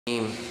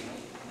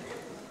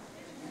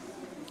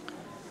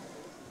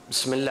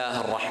بسم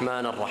الله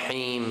الرحمن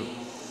الرحيم.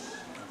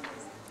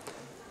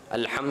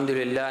 الحمد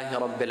لله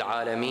رب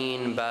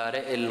العالمين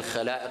بارئ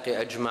الخلائق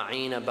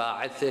أجمعين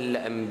باعث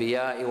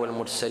الأنبياء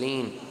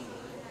والمرسلين،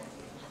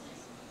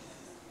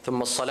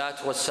 ثم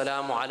الصلاة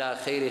والسلام على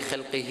خير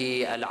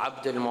خلقه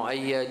العبد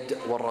المؤيد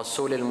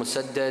والرسول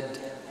المسدد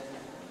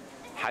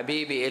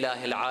حبيب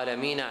إله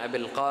العالمين أبي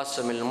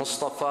القاسم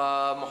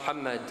المصطفى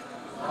محمد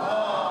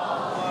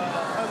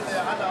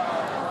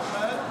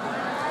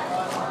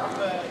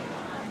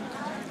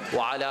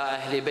وعلى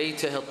أهل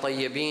بيته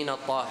الطيبين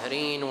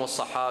الطاهرين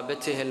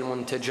وصحابته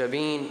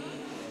المنتجبين.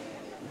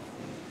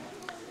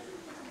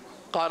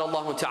 قال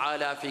الله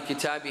تعالى في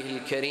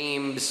كتابه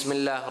الكريم: بسم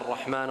الله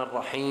الرحمن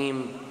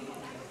الرحيم: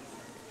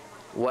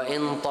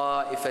 وإن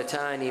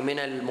طائفتان من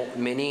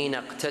المؤمنين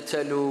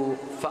اقتتلوا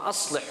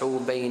فأصلحوا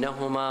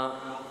بينهما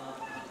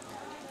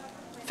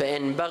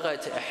فإن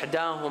بغت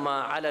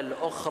إحداهما على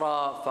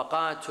الأخرى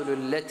فقاتلوا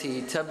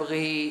التي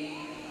تبغي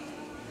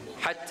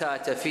حتى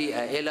تفيء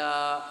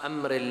إلى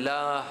أمر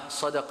الله.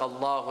 صدق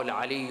الله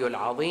العلي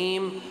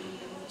العظيم.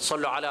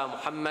 صلوا على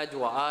محمد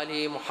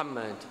وآل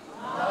محمد.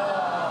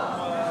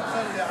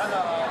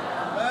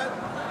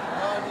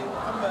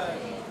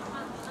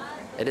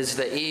 It is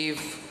the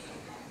eve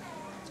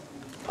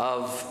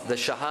of the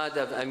Shahada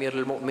of Amir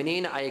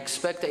al-Mu'mineen. I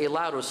expect a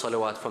louder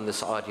salawat from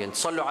this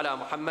audience. صلوا على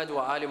محمد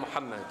وآل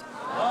محمد.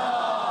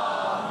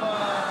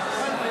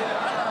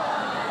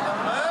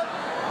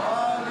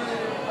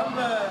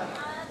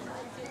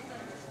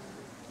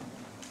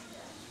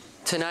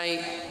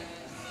 Tonight,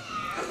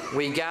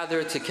 we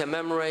gather to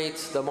commemorate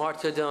the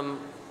martyrdom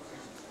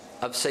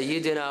of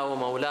Sayyidina wa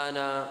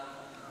Mawlana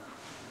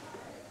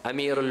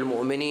Amir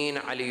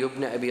al-Mu'mineen Ali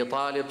ibn Abi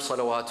Talib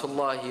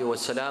salawatullahi wa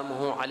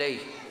salamuhu alayh.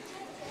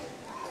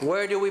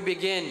 Where do we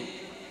begin?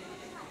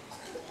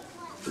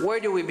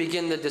 Where do we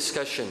begin the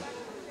discussion?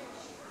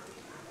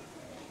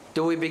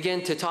 Do we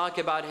begin to talk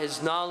about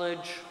his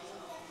knowledge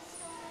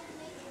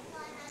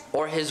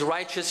or his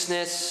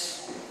righteousness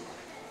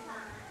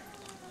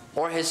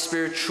or his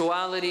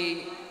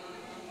spirituality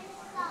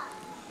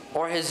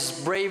or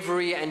his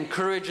bravery and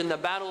courage in the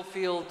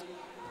battlefield?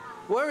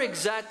 Where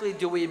exactly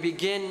do we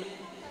begin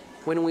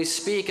when we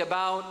speak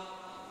about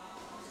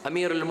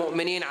Amir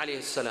al-Mu'mineen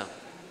alayhi salam?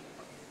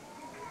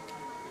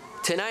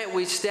 Tonight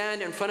we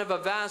stand in front of a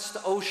vast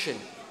ocean,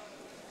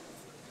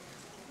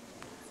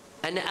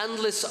 an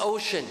endless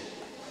ocean,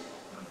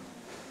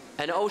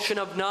 an ocean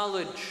of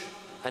knowledge,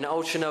 an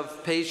ocean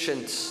of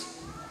patience,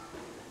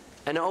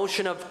 an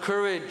ocean of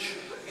courage,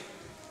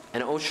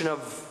 an ocean of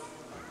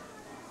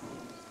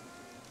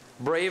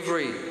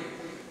bravery.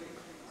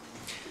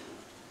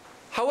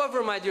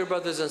 However, my dear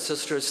brothers and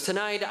sisters,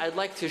 tonight I'd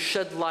like to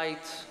shed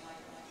light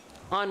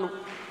on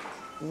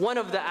one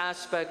of the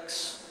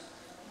aspects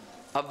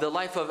of the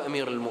life of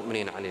Amir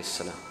al-Mu'mineen alayhi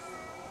salam,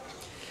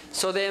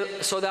 so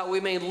that we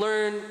may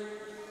learn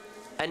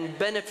and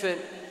benefit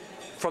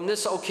from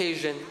this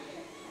occasion.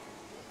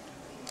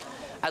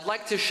 I'd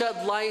like to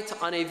shed light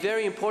on a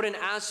very important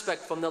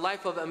aspect from the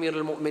life of Amir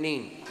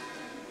al-Mu'mineen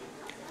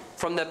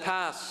from the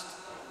past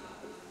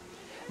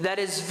that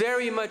is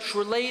very much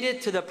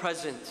related to the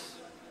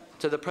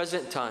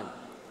present time.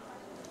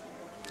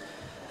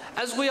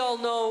 As we all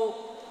know,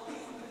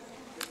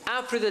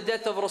 after the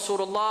death of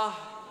Rasulullah,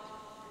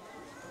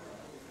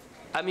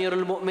 Amir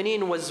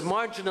al-Mu'mineen was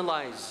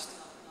marginalized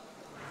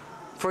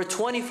for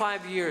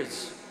 25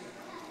 years.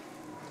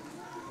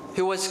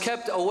 He was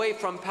kept away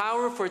from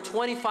power for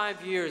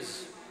 25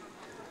 years,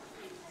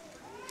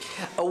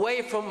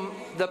 away from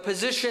the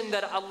position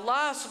that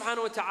Allah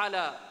subhanahu wa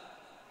ta'ala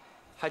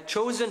had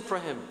chosen for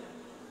him.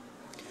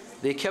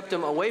 They kept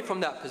him away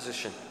from that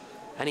position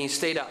and he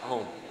stayed at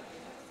home.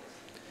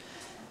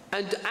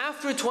 And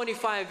after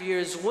 25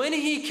 years, when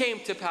he came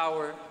to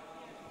power,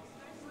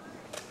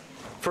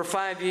 for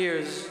 5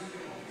 years,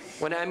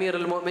 when Amir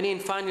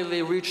al-Mu'mineen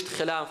finally reached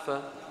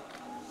Khilafah,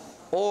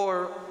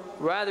 or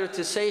rather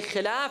to say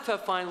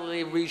Khilafah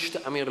finally reached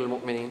Amir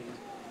al-Mu'mineen,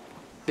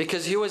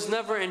 because he was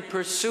never in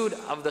pursuit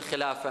of the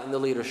Khilafah and the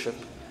leadership,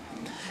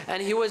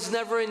 and he was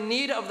never in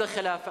need of the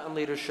Khilafah and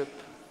leadership.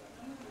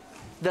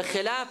 The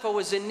Khilafah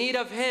was in need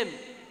of him.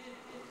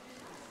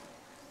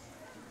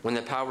 When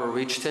the power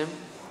reached him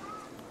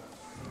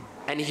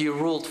and he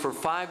ruled for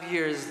 5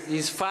 years,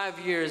 these 5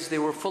 years they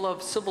were full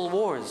of civil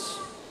wars.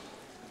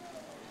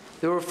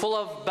 They were full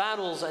of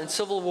battles and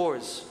civil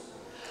wars.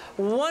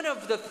 One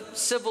of the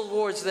civil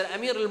wars that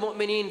Amir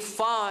al-Mu'mineen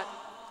fought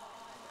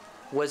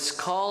was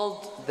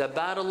called the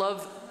Battle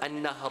of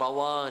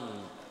An-Nahrawan.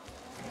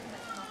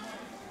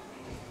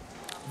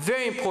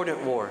 Very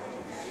important war.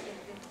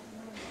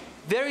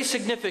 Very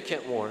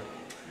significant war.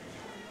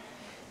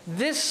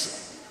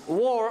 This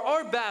war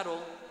or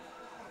battle,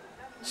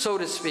 so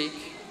to speak,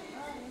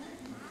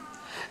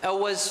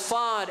 was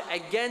fought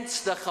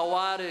against the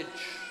Khawarij.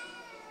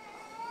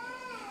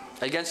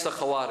 Against the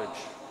Khawarij.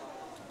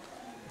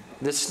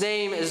 This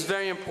name is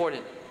very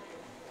important,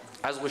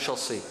 as we shall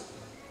see.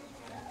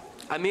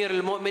 Amir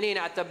al-Mu'mineen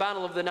at the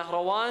Battle of the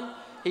Nahrawan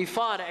he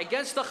fought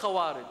against the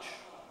Khawarij.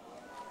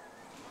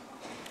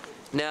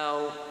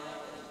 Now,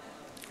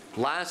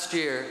 last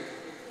year,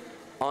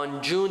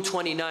 on June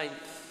 29th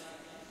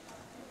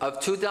of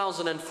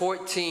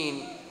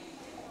 2014,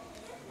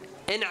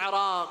 in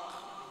Iraq,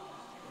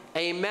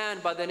 a man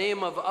by the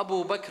name of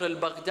Abu Bakr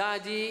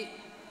al-Baghdadi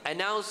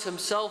announced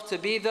himself to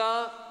be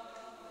the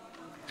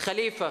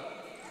Khalifa,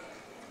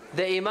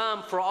 the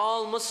Imam for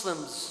all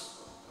Muslims,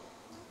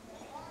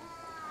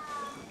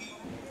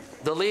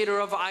 the leader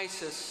of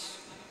ISIS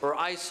or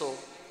ISIL,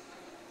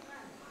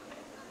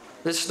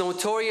 this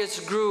notorious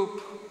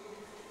group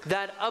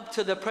that up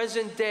to the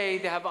present day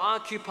they have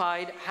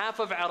occupied half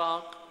of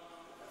Iraq,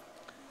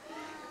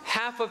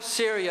 half of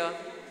Syria.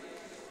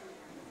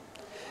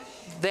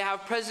 They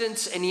have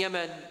presence in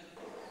Yemen,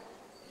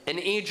 in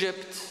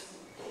Egypt,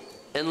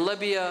 in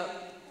Libya,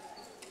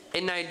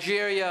 in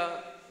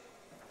Nigeria,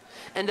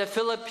 in the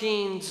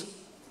Philippines,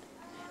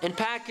 in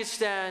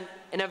Pakistan,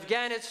 in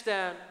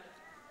Afghanistan.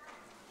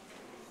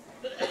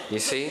 You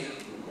see?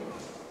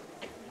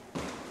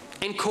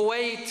 In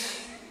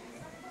Kuwait,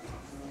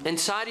 in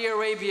Saudi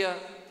Arabia,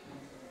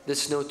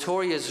 this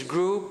notorious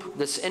group,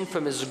 this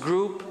infamous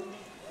group,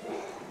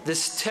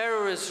 this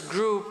terrorist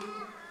group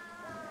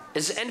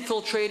is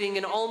infiltrating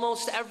in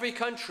almost every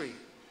country.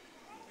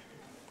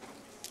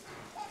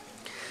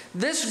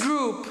 This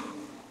group,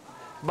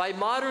 by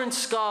modern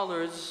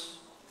scholars,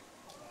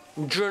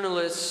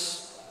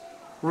 journalists,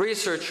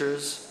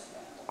 researchers,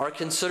 are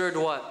considered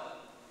what?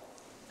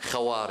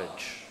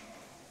 Khawarij.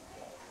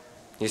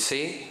 You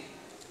see?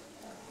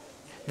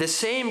 The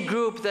same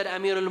group that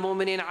Amir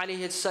al-Mu'mineen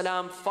alayhi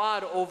salam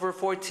fought over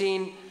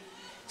 14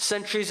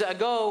 centuries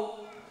ago,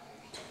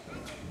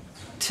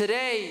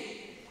 today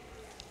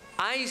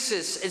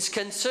ISIS is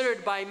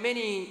considered by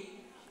many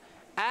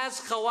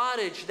as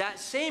Khawarij, that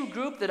same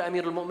group that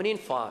Amir al-Mu'mineen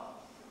fought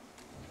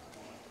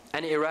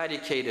and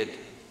eradicated.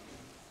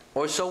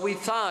 Or so we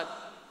thought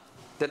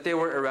that they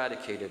were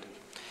eradicated.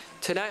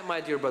 Tonight,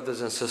 my dear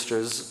brothers and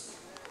sisters,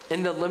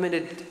 in the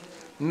limited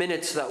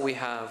minutes that we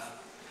have,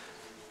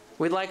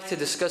 we'd like to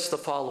discuss the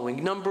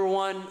following. Number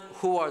one,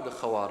 who are the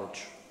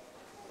Khawarij?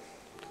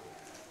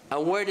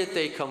 And where did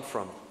they come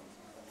from?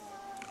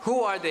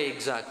 Who are they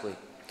exactly?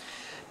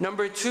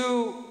 Number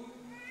two,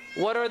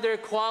 what are their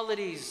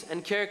qualities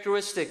and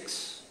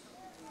characteristics?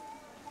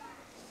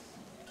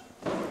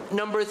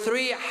 Number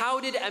three, how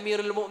did Amir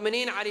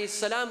al-Mu'mineen alayhi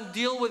salam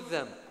deal with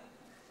them?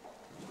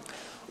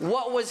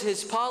 What was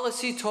his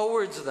policy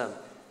towards them?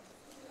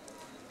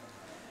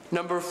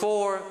 Number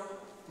four,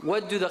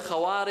 what do the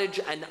Khawarij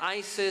and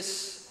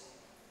ISIS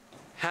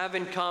have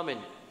in common?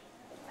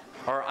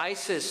 Are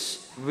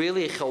ISIS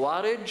really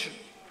Khawarij,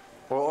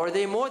 or are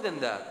they more than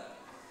that?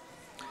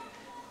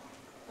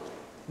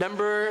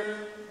 Number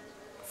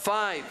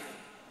five,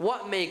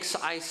 what makes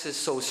ISIS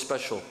so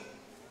special?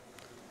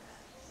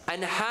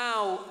 And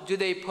how do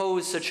they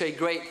pose such a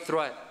great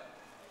threat?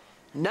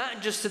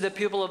 Not just to the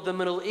people of the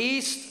Middle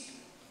East,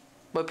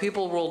 but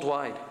people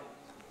worldwide.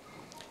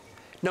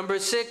 Number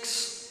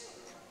six,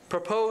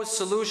 propose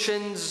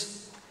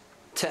solutions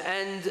to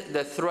end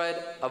the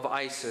threat of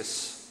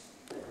ISIS.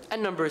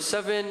 And number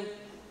seven,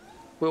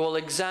 we will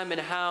examine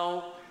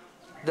how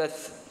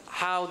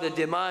the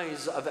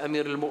demise of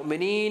Amir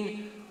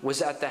al-Mu'mineen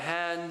was at the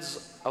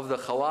hands of the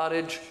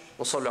Khawarij.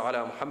 Wa sallu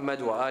ala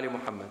Muhammad wa ali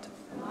Muhammad.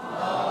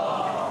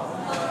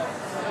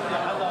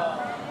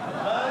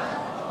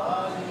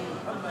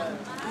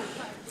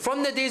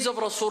 From the days of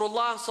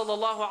Rasulullah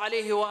sallallahu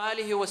alayhi wa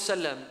alihi wa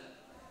sallam,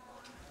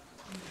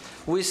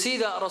 we see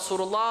that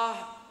Rasulullah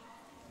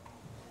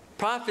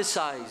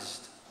prophesied.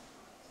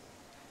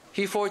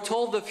 He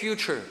foretold the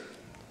future.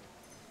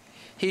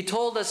 He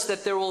told us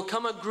that there will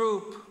come a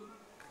group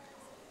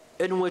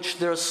in which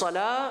their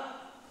salah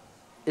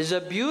is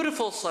a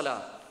beautiful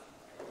salah.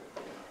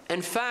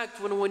 In fact,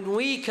 when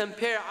we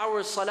compare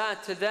our salah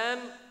to them,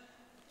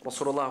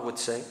 Rasulullah would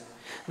say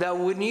that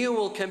when you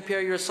will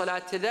compare your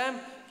salah to them,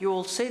 you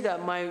will say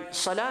that my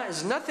salah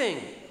is nothing.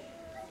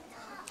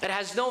 It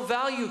has no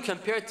value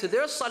compared to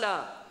their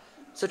salah.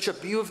 Such a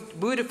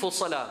beautiful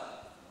salah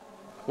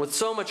with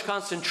so much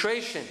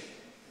concentration.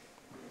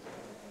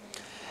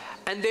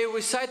 And they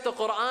recite the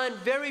Quran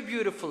very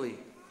beautifully.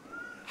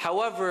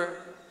 However,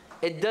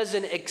 it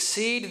doesn't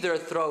exceed their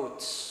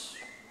throats.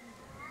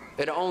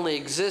 It only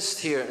exists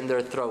here in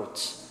their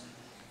throats.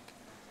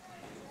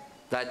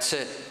 That's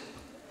it.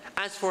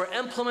 As for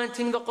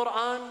implementing the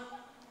Quran,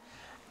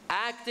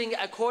 acting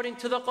according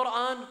to the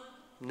Quran,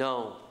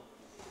 no.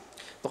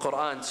 The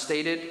Quran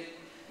stated,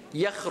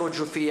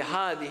 يَخْرُجُ فِي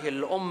هَذِهِ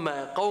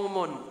الْأُمَّةِ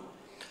قَوْمٌ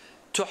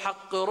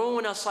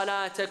تُحَقِّرُونَ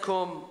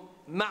صَلَاتَكُمْ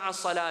مَعَ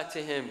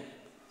صَلَاتِهِمْ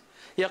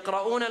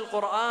يَقْرَؤُونَ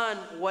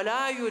الْقُرْآنَ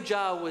وَلَا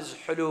يُجَاوِزْ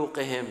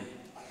حُلُوقِهِمْ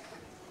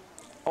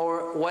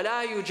or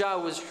وَلَا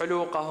يُجَاوِزْ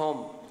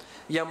حُلُوقَهُمْ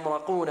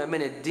يَمْرَقُونَ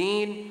مِنَ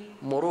الدِّينِ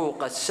مُرُوقَ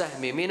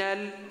السَّهْمِ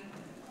مِنَ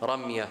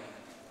الرَّمْيَةِ.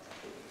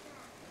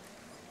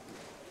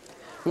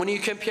 When you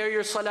compare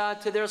your salah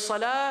to their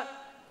salah,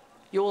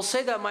 you will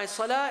say that my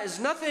salah is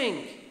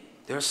nothing.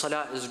 Their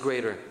salah is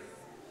greater.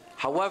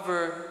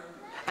 However,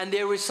 And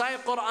they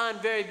recite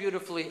Quran very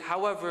beautifully.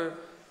 However,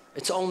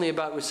 it's only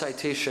about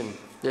recitation.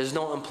 There's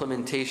no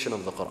implementation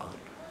of the Quran.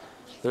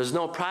 There's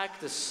no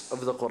practice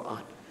of the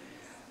Quran.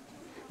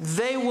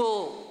 They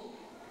will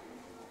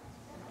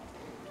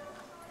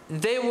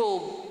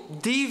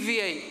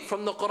deviate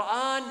from the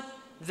Quran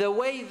the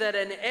way that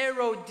an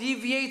arrow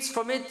deviates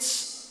from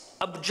its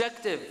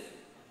objective,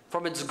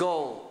 from its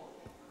goal.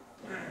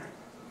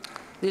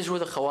 These were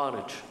the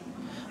Khawarij.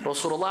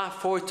 Rasulullah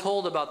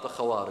foretold about the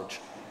Khawarij.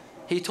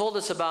 He told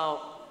us about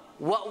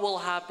what will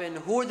happen,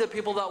 who are the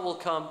people that will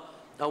come,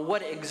 and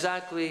what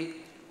exactly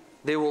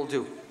they will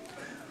do.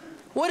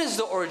 What is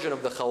the origin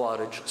of the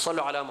Khawarij? Sallu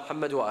ala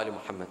Muhammad wa ali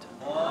Muhammad.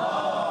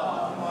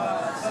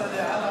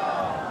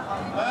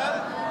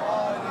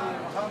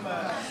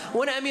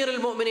 When Amir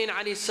al-Mu'mineen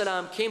alayhi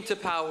salam came to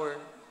power,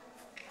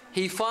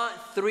 he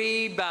fought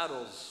 3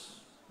 battles.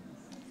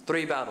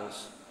 3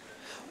 battles.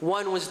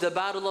 One was the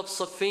battle of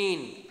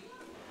Siffin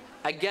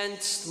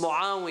against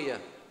Muawiyah.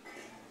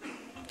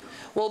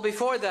 Well,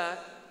 before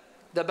that,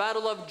 the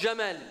battle of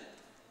Jamal,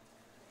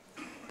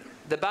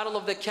 the battle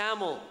of the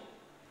camel,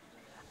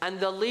 and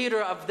the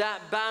leader of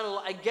that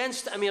battle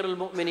against Amir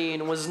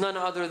al-Mu'mineen was none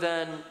other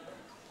than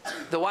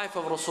the wife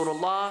of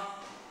Rasulullah,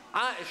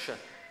 Aisha.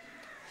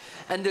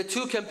 And the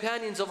 2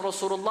 companions of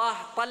Rasulullah,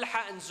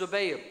 Talha and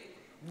Zubayr.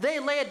 They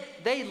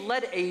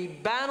led a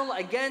battle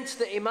against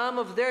the Imam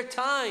of their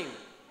time.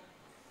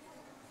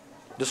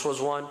 This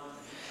was one.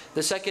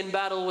 The second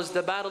battle was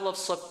the battle of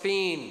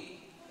Siffin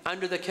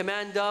under the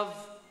command of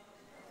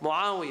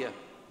Muawiyah.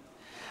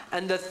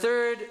 And the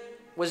third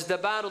was the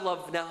battle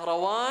of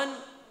Nahrawan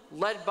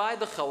led by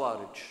the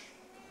Khawarij.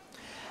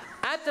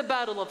 At the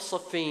battle of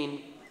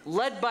Siffin,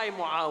 led by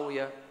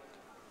Muawiyah,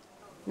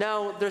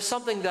 now there's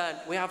something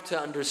that we have to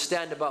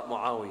understand about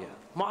Muawiyah.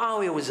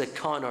 Muawiyah was a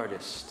con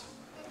artist.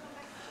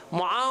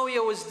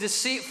 Muawiyah was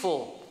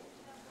deceitful.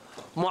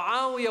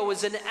 Muawiyah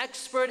was an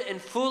expert in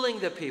fooling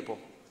the people.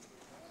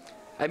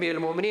 Amir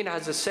al-Mu'mineen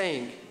has a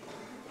saying.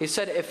 He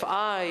said, if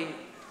I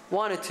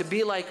wanted to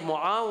be like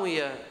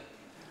Muawiyah,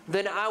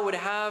 then I would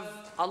have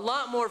a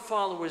lot more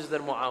followers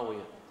than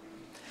Muawiyah.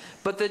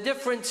 But the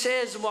difference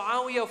is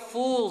Muawiyah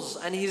fools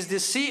and he's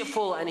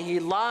deceitful and he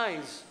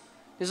lies.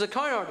 He's a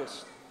con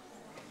artist.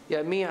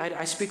 Yeah, me,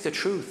 I speak the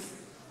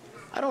truth.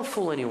 I don't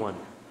fool anyone.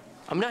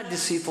 I'm not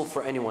deceitful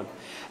for anyone.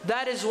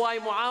 That is why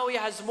Muawiyah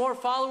has more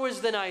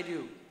followers than I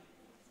do.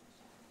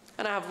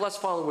 And I have less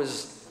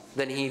followers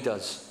than he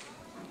does.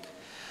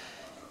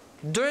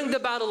 During the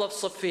battle of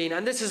Siffin,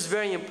 and this is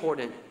very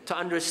important to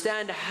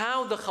understand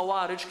how the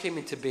Khawarij came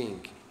into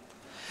being.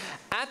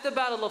 At the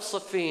battle of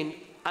Siffin,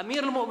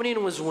 Amir al-Mu'mineen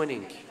was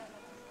winning.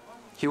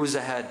 He was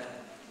ahead.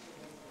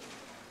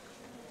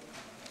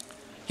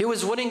 He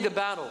was winning the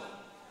battle.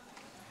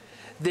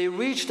 They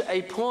reached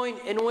a point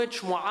in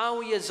which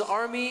Muawiyah's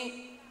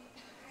army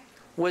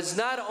was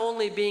not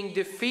only being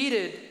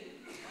defeated,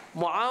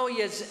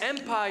 Muawiyah's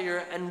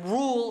empire and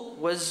rule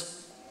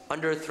was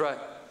under threat.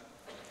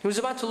 He was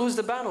about to lose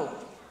the battle.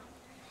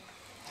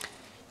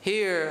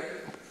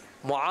 Here,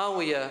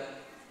 Muawiyah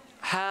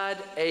had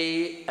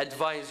an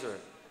advisor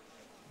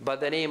by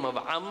the name of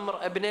Amr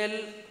ibn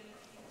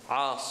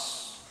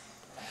al-As.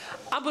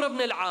 Amr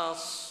ibn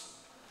al-As,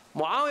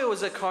 Muawiyah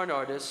was a con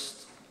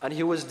artist and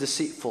he was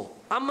deceitful.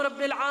 Amr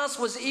ibn al-As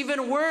was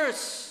even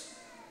worse.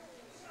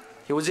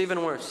 He was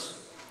even worse.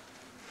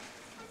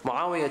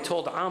 Muawiyah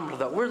told Amr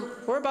that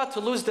we're about to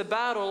lose the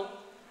battle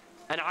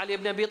and Ali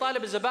ibn Abi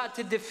Talib is about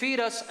to defeat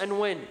us and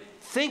win.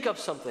 Think of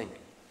something.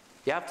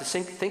 You have to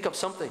think of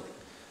something.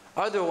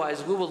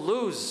 Otherwise, we will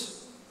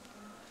lose.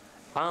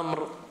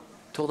 Amr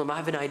told him, I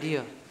have an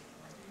idea.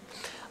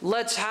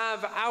 Let's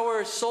have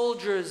our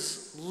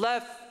soldiers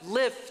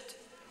lift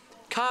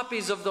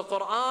copies of the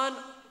Quran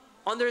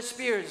on their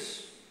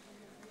spears.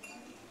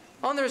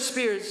 On their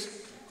spears.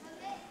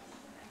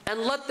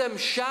 And let them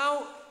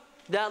shout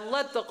that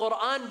let the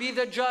Quran be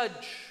the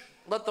judge.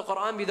 Let the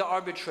Quran be the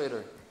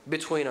arbitrator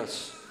between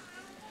us.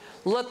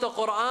 Let the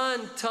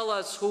Quran tell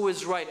us who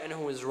is right and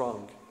who is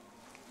wrong.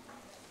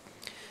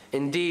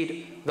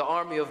 Indeed, the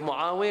army of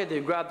Muawiyah,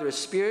 they grabbed their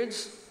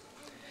spears,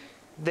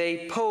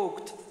 they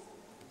poked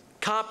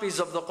copies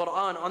of the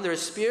Quran on their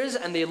spears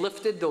and they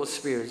lifted those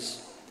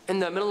spears. In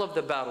the middle of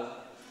the battle,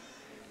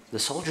 the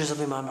soldiers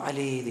of Imam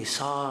Ali, they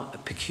saw a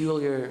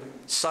peculiar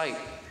sight.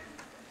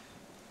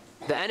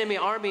 The enemy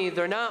army,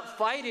 they're not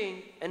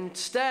fighting.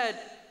 Instead,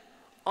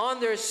 on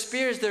their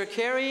spears, they're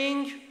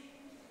carrying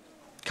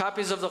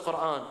copies of the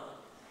Quran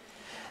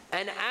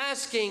and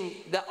asking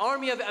the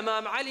army of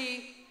Imam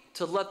Ali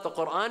to let the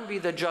Quran be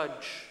the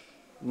judge.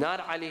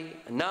 Not Ali,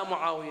 not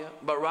Muawiyah,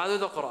 but rather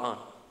the Quran.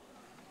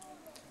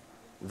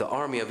 The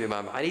army of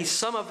Imam Ali,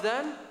 some of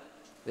them,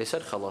 they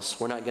said, Khalas,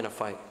 we're not going to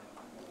fight.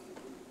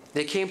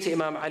 They came to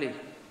Imam Ali.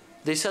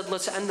 They said,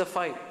 let's end the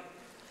fight.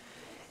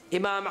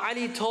 Imam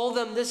Ali told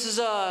them, this is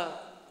a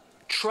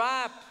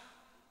trap.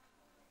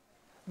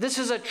 This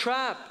is a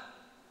trap.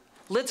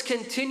 Let's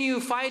continue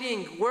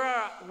fighting.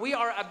 We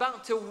are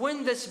about to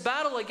win this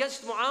battle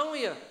against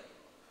Muawiyah.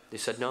 They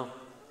said, no.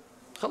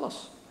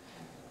 Khalas.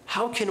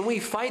 How can we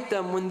fight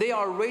them when they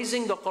are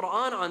raising the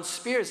Quran on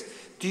spears?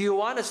 Do you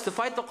want us to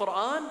fight the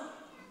Quran?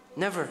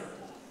 Never.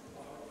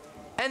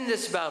 End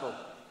this battle.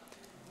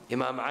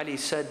 Imam Ali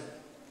said,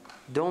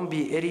 don't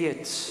be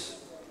idiots.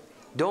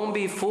 Don't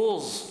be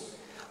fools.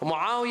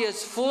 Muawiyah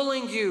is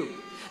fooling you.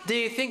 Do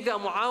you think that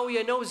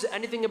Muawiyah knows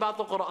anything about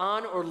the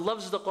Quran or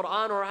loves the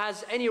Quran or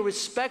has any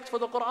respect for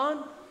the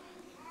Quran?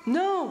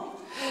 No.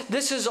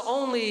 This is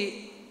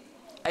only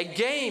a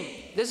game.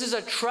 This is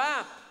a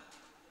trap.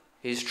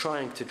 He's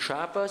trying to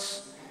trap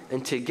us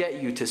and to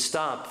get you to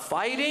stop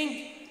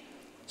fighting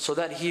so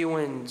that he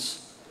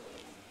wins.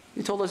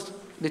 They told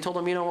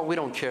him, you know what, we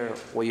don't care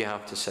what you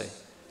have to say.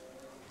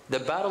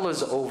 The battle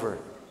is over.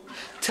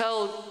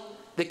 Tell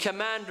the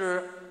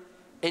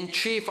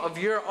commander-in-chief of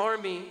your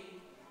army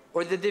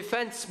or the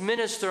defense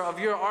minister of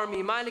your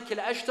army, Malik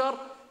al-Ashtar,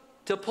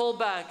 to pull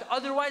back.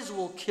 Otherwise,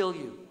 we'll kill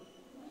you.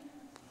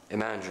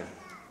 Imagine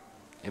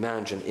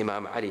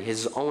Imam Ali,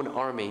 his own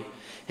army,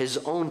 his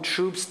own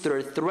troops,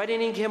 they're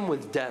threatening him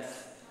with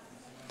death.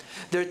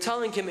 They're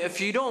telling him, if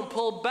you don't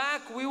pull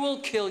back, we will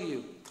kill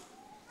you.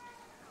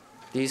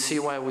 Do you see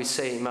why we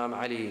say Imam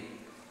Ali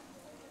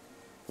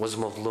was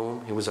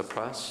mazloom? He was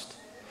oppressed.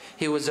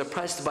 He was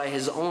oppressed by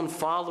his own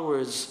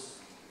followers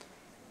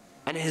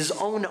and his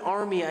own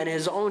army and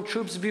his own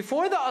troops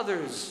before the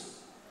others.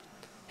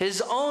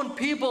 His own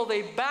people,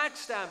 they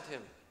backstabbed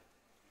him.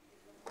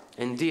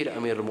 Indeed,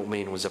 Amir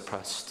al-Mu'mineen was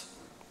oppressed.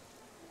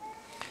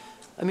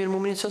 Amir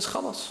al-Mu'mineen says,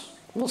 khalas,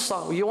 we'll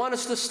stop. You want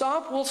us to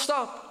stop? We'll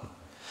stop.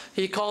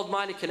 He called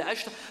Malik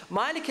al-Ashtar.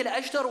 Malik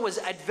al-Ashtar was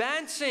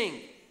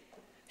advancing.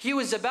 He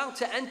was about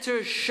to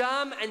enter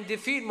Sham and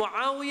defeat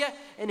Muawiyah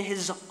in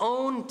his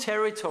own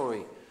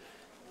territory.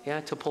 He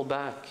had to pull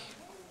back.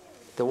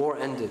 The war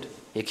ended.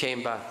 He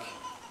came back.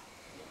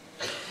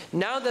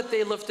 Now that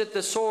they lifted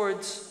the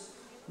swords,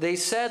 they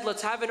said,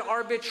 let's have an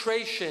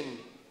arbitration.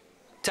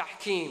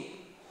 Tahkim.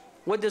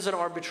 What does an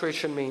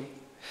arbitration mean?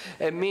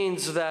 It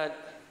means that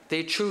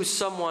they choose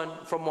someone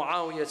from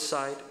Muawiyah's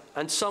side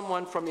and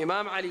someone from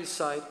Imam Ali's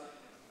side.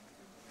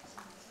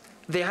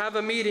 They have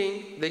a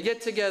meeting, they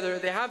get together,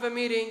 they have a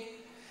meeting,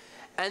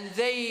 and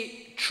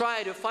they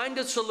try to find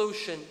a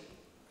solution.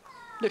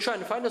 They're trying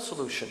to find a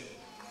solution.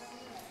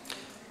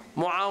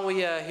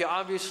 Muawiyah, he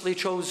obviously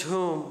chose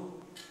whom?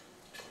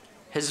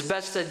 His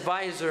best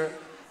advisor,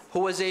 who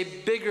was a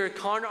bigger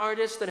con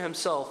artist than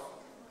himself.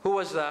 Who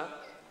was that?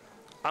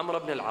 Amr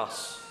ibn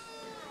al-As.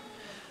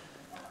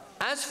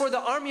 As for the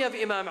army of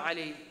Imam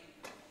Ali,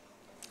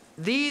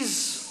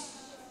 these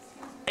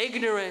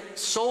ignorant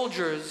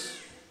soldiers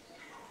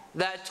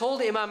that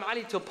told Imam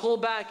Ali to pull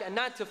back and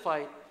not to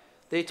fight,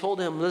 they told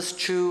him, let's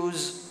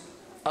choose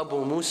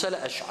Abu Musa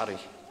al-Ash'ari.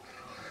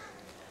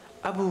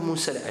 Abu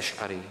Musa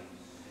al-Ash'ari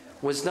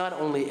was not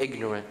only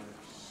ignorant,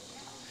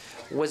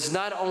 was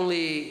not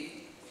only,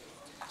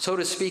 so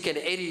to speak, an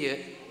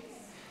idiot,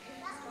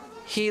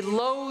 he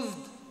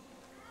loathed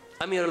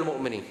Amir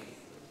al-Mu'mineen.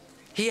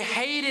 He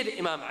hated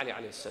Imam Ali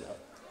alayhi salam.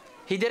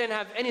 He didn't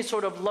have any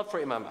sort of love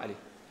for Imam Ali.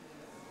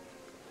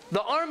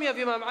 The army of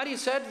Imam Ali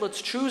said, let's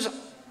choose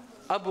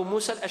Abu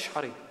Musa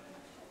al-Ash'ari.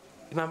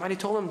 Imam Ali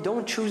told him,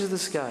 don't choose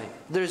this guy.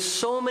 There's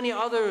so many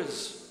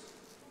others.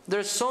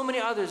 There's so many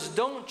others.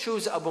 Don't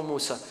choose Abu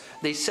Musa.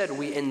 They said,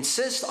 we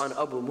insist on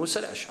Abu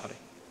Musa al-Ash'ari.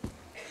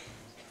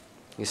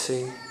 You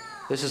see,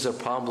 this is a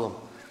problem.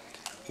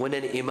 When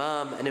an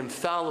imam, an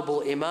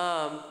infallible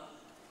imam,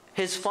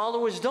 his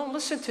followers don't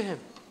listen to him.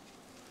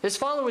 His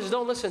followers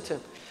don't listen to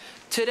him.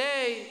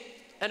 Today,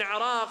 in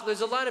Iraq, there's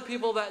a lot of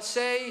people that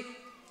say,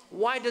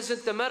 why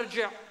doesn't the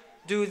marji'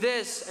 do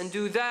this and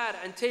do that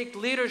and take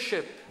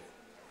leadership?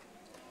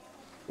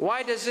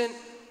 Why doesn't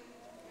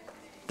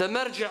the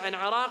marji' in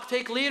Iraq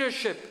take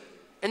leadership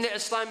in the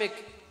Islamic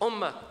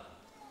ummah,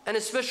 and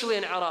especially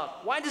in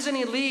Iraq? Why doesn't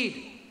he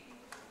lead?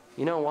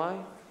 You know why?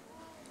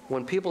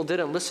 When people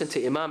didn't listen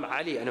to Imam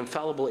Ali, an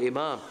infallible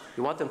imam,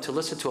 you want them to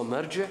listen to a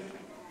marji'?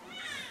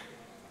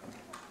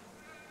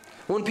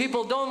 When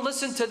people don't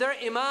listen to their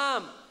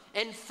imam,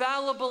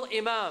 infallible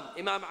imam,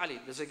 Imam Ali,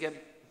 does it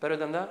get better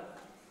than that?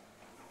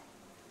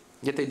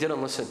 Yet they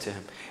didn't listen to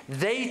him.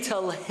 They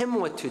tell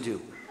him what to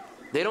do.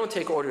 They don't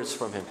take orders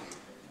from him.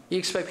 You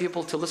expect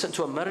people to listen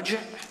to a marji'?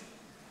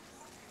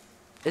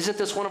 Isn't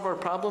this one of our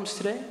problems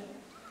today?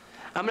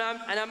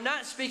 I'm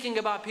not speaking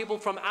about people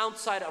from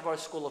outside of our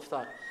school of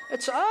thought.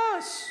 It's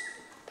us,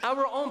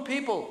 our own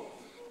people.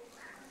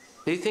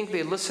 Do you think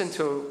they listen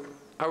to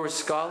our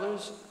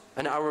scholars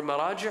and our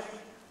maraji'?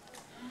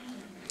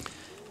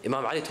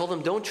 Imam Ali told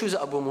them, don't choose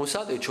Abu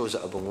Musa. They chose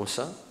Abu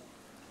Musa.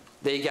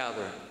 They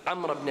gather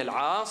Amr ibn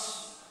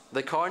al-As,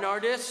 the con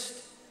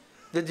artist,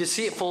 the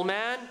deceitful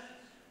man,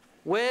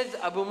 with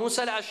Abu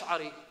Musa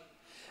al-Ash'ari.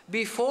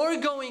 Before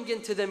going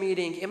into the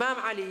meeting, Imam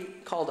Ali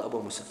called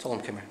Abu Musa, told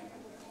him, come here.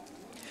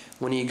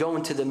 When you go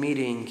into the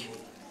meeting,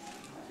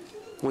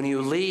 when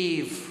you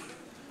leave,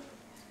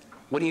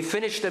 when you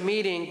finish the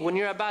meeting, when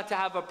you're about to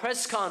have a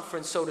press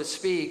conference, so to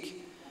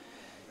speak,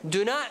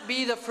 do not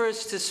be the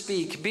first to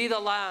speak, be the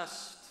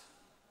last.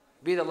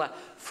 Be the last.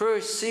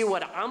 First see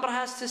what Amr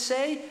has to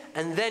say,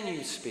 and then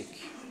you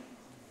speak.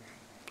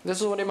 This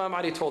is what Imam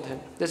Ali told him.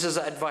 This is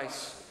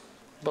advice.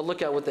 But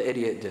look at what the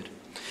idiot did.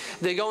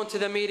 They go into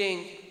the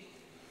meeting.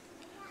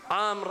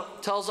 Amr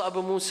tells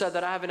Abu Musa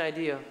that I have an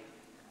idea.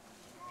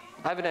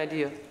 I have an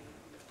idea.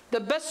 The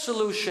best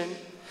solution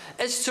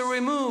is to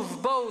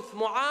remove both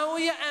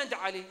Muawiyah and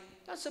Ali.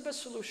 That's the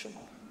best solution.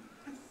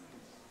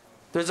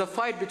 There's a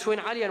fight between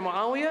Ali and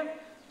Muawiyah.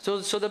 So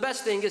the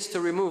best thing is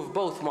to remove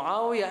both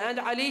Muawiyah and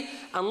Ali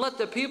and let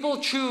the people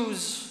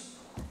choose.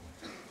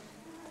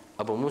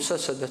 Abu Musa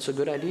said, that's a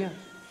good idea.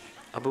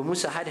 Abu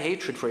Musa had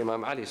hatred for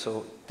Imam Ali, so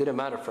it didn't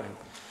matter for him.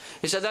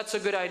 He said, that's a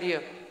good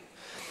idea.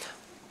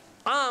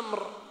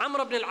 Amr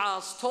ibn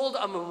al-As told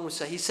Abu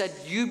Musa, he said,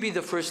 you be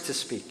the first to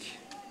speak.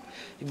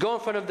 Go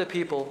in front of the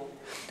people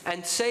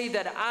and say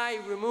that I,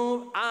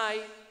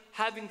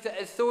 having the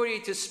authority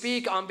to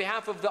speak on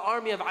behalf of the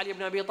army of Ali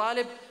ibn Abi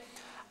Talib,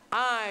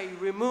 I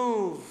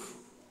remove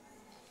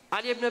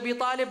Ali ibn Abi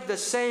Talib the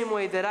same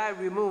way that I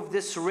remove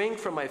this ring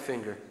from my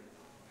finger.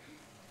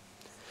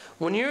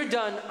 When you're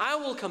done, I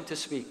will come to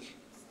speak.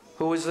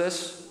 Who is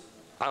this?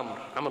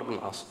 Amr ibn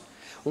al-As.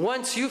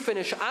 Once you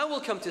finish, I will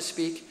come to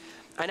speak,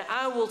 and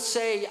I will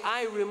say,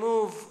 I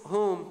remove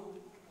whom?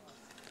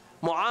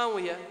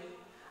 Muawiyah.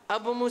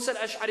 Abu Musa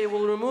al-Ash'ari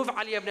will remove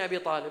Ali ibn Abi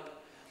Talib.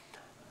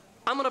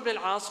 Amr ibn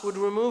al-As would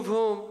remove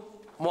whom?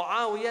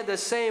 Muawiyah, the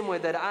same way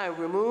that I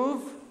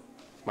remove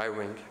my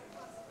ring.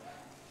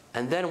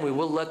 And then we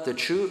will let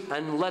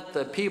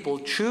the people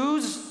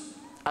choose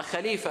a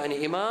Khalifa and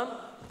Imam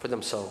for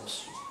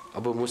themselves.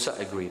 Abu Musa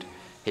agreed.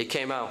 He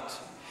came out.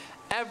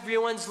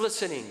 Everyone's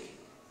listening,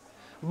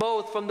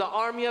 both from the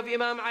army of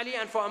Imam Ali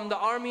and from the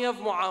army of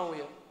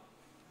Muawiyah.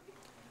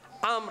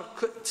 Amr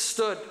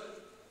stood.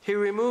 He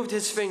removed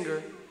his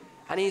finger.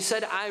 And he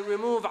said, I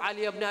remove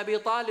Ali ibn Abi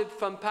Talib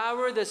from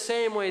power the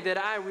same way that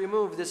I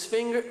remove this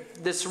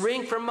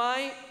ring from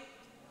my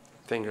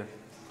finger.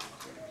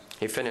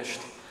 He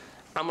finished.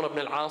 Amr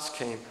ibn al-As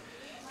came.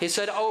 He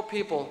said, oh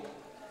people,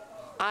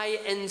 I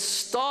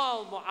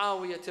install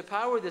Muawiyah to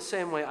power the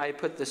same way I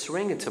put this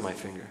ring into my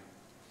finger.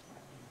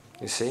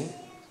 You see?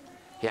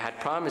 He had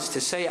promised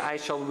to say, I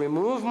shall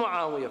remove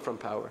Muawiyah from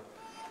power.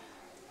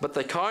 But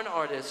the con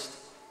artist,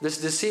 this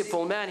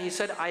deceitful man, he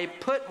said, I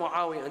put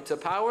Muawiyah into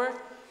power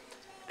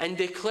and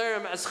declare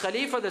him as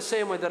Khalifa the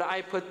same way that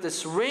I put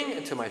this ring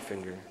into my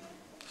finger.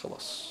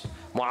 Khalas.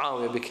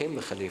 Muawiyah became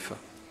the Khalifa.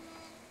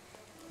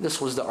 This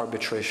was the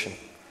arbitration.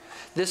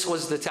 This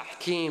was the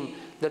tahkeem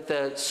that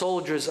the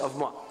soldiers of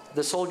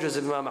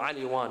Imam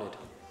Ali wanted.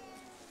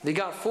 They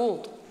got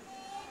fooled.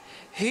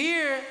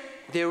 Here,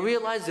 they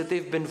realized that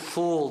they've been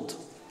fooled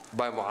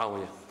by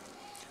Muawiyah.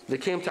 They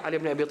came to Ali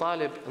ibn Abi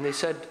Talib and they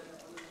said,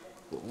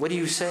 what do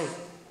you say?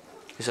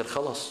 He said,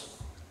 Khalas.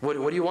 What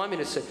do you want me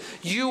to say?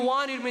 You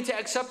wanted me to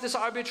accept this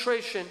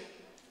arbitration.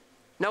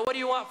 Now what do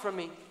you want from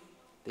me?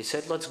 They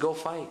said, let's go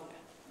fight.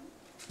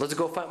 Let's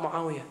go fight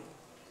Muawiyah.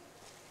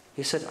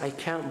 He said, I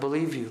can't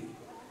believe you.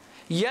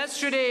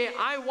 Yesterday,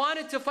 I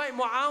wanted to fight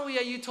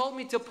Muawiyah. You told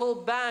me to pull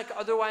back,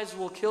 otherwise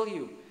we'll kill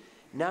you.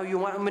 Now you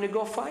want me to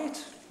go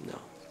fight? No.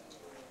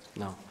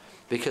 No.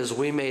 Because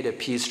we made a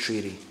peace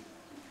treaty.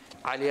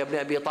 Ali ibn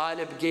Abi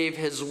Talib gave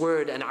his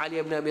word, and Ali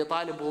ibn Abi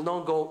Talib will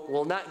not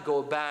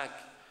go back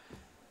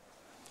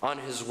on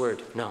his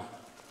word. No.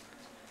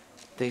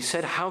 They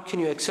said, how can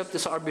you accept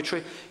this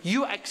arbitration?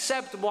 You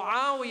accept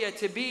Muawiyah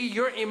to be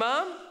your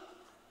Imam?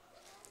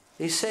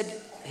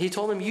 He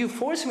told him, you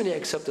forced me to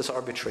accept this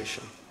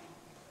arbitration.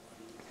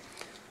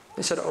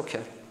 They said,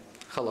 okay,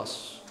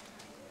 khalas.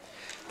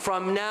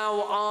 From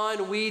now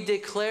on, we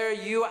declare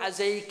you as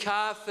a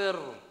kafir.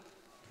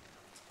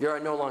 You are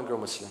no longer a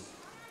Muslim.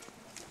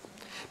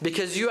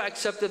 Because you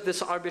accepted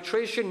this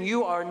arbitration,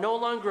 you are no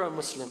longer a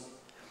Muslim.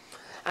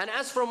 And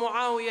as for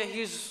Muawiyah,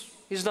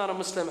 he's not a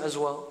Muslim as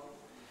well.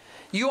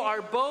 You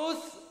are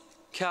both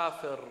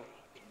kafir.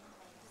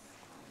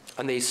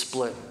 And they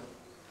split.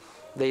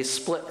 They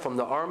split from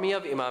the army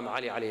of Imam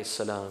Ali alayhi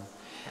salam.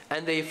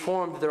 And they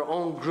formed their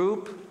own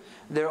group,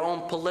 their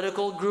own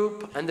political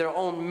group, and their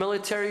own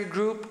military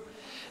group.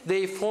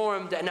 They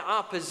formed an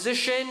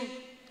opposition.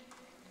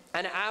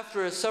 And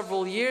after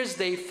several years,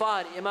 they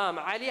fought Imam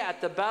Ali at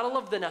the Battle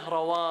of the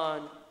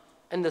Nahrawan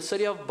in the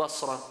city of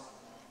Basra,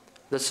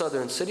 the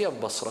southern city of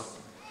Basra.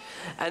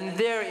 And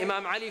there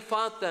Imam Ali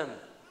fought them,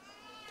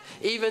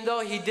 even though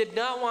he did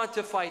not want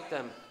to fight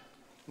them.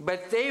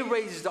 But they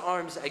raised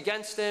arms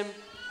against him.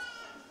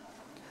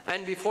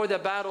 And before the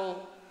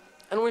battle,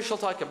 and we shall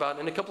talk about,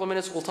 in a couple of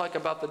minutes we'll talk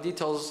about the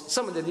details,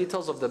 some of the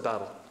details of the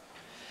battle.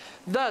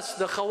 Thus,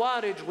 the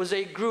Khawarij was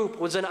a group,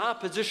 was an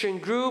opposition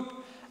group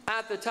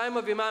at the time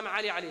of Imam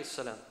Ali alayhi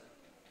salam.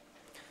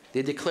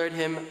 They declared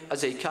him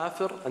as a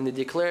kafir, and they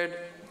declared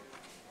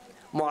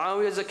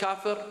Muawiyah as a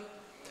kafir.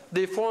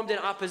 They formed an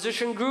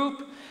opposition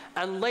group,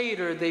 and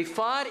later they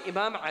fought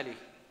Imam Ali.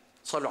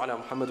 Sallu ala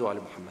Muhammad wa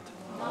ala Muhammad.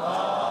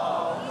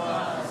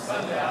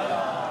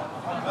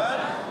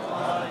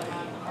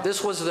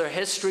 This was their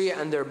history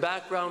and their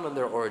background and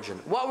their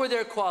origin. What were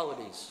their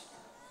qualities?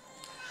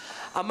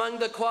 Among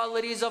the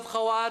qualities of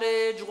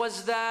Khawarij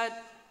was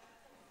that,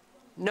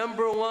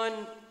 number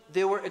one,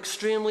 they were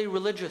extremely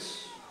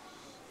religious.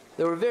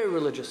 They were very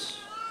religious.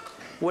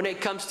 When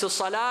it comes to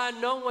salah,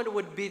 no one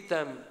would beat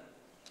them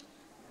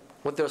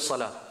with their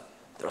salah.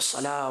 Their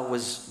salah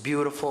was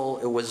beautiful,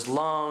 it was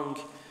long,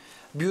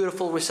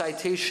 beautiful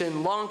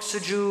recitation, long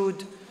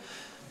sujood,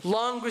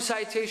 long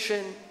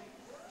recitation.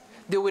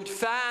 They would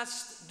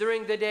fast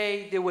during the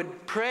day, they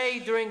would pray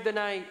during the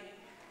night.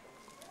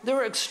 They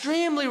were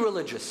extremely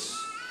religious,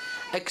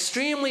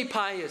 extremely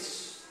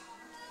pious.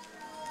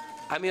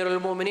 Amir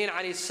al-Mu'mineen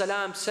alayhi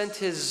salam sent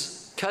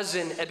his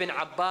cousin Ibn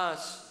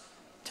Abbas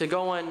to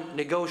go and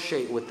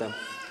negotiate with them.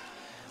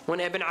 When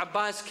Ibn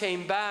Abbas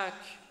came back,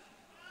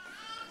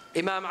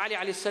 Imam Ali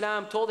alayhi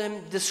salam told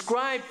him,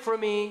 describe for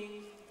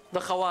me the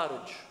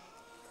Khawarij.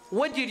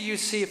 What did you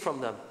see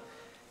from them?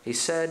 He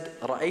said,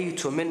 رَأَيْتُ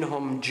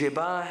مِنْهُمْ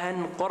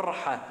جِبَاهًا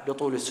قُرْحًا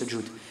لِطُولِ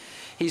السُّجُودِ.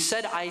 He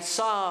said, I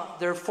saw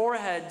their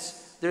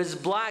foreheads, there's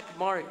black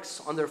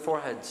marks on their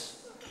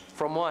foreheads.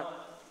 From what?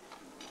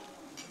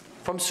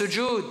 From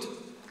sujood.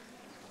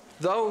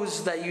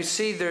 Those that you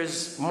see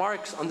there's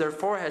marks on their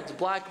foreheads,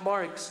 black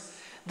marks,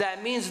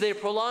 that means they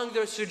prolong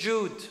their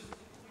sujood.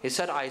 He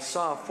said, I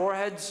saw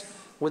foreheads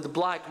with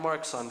black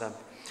marks on them.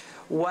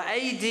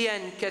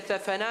 وَأَيْدِيًا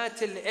كَثَفَنَاتِ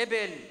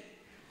الْإِبِلِ.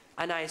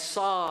 And I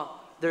saw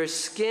their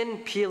skin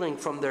peeling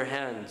from their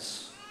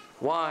hands.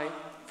 Why?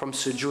 From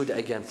sujood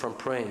again, from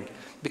praying.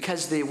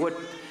 Because they would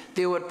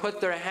put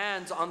their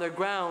hands on the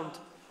ground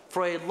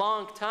for a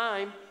long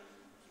time.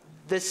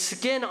 The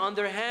skin on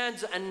their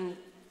hands and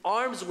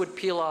arms would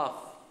peel off.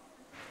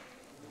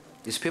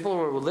 These people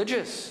were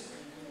religious.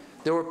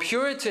 They were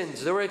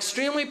Puritans. They were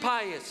extremely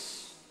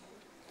pious.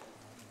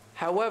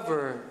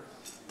 However,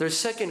 their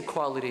second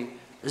quality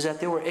is that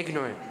they were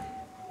ignorant.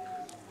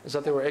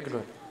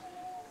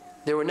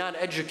 They were not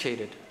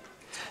educated.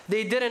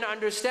 They didn't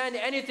understand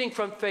anything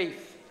from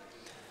faith.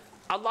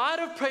 A lot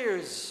of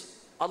prayers,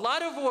 a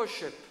lot of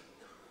worship,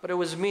 but it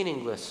was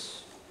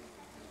meaningless.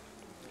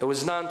 It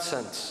was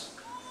nonsense.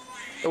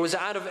 It was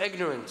out of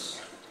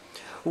ignorance.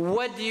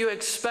 What do you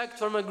expect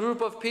from a group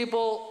of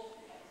people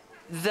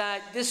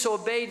that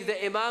disobeyed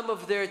the Imam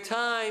of their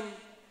time?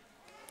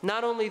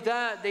 Not only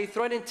that, they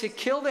threatened to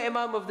kill the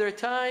Imam of their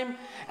time,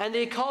 and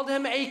they called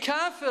him a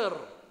kafir.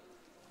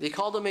 They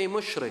called him a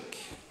mushrik.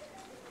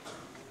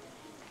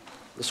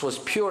 This was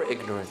pure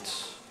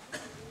ignorance.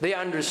 They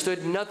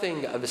understood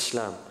nothing of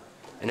Islam.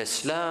 In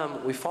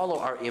Islam, we follow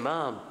our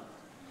Imam.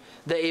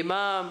 The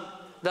Imam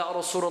that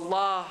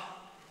Rasulullah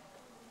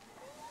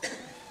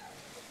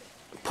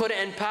put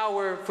in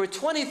power for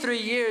 23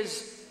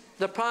 years,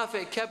 the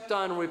Prophet kept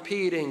on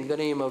repeating the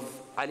name of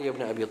Ali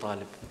ibn Abi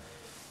Talib.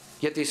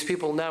 Yet these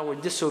people now were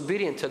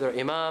disobedient to their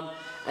Imam,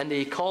 and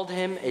they called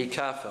him a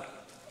kafir.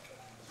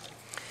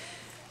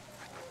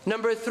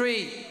 Number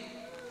 3,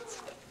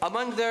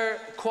 among their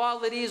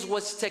qualities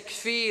was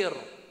takfir.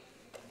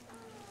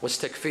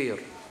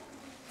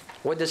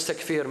 What does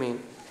takfir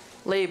mean?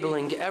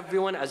 Labeling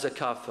everyone as a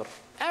kafir.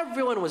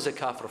 Everyone was a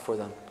kafir for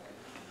them.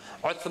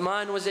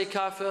 Uthman was a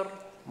kafir.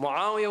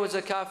 Muawiyah was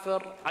a kafir.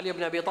 Ali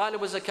ibn Abi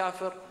Talib was a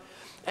kafir.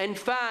 In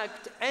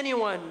fact,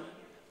 anyone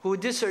who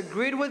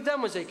disagreed with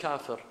them was a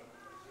kafir.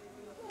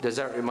 Does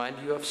that remind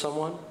you of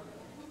someone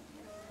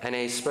and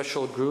a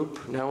special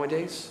group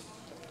nowadays?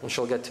 We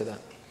shall get to that.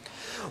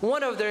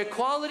 One of their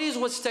qualities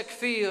was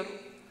takfir.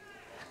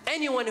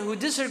 Anyone who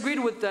disagreed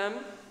with them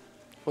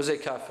was a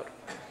kafir.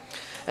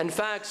 In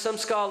fact, some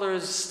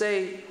scholars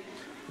state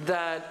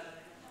that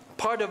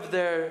part of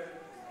their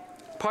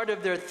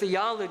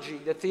theology,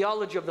 the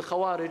theology of the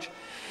Khawarij,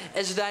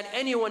 is that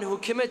anyone who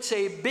commits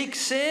a big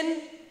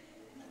sin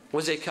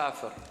was a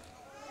kafir.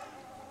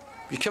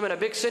 You commit a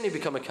big sin, you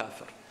become a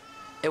kafir.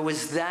 It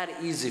was that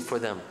easy for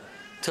them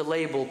to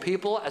label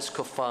people as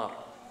kuffar.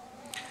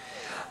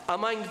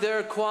 Among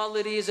their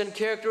qualities and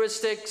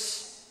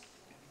characteristics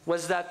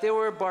was that they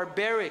were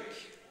barbaric.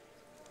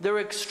 They were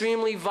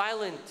extremely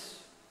violent.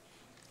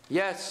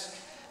 Yes,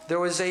 there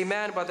was a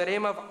man by the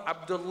name of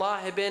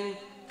Abdullah ibn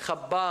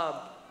Khabbab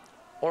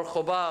or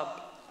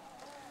Khubab.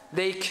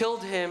 They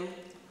killed him,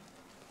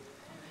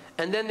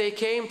 and then they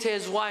came to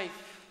his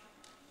wife.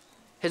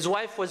 His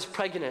wife was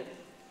pregnant.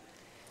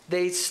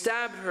 They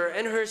stabbed her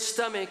in her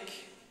stomach,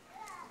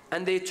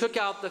 and they took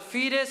out the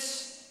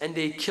fetus, and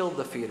they killed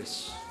the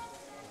fetus.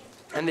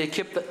 And they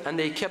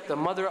kept the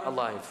mother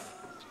alive.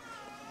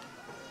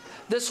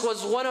 This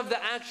was one of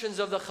the actions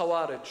of the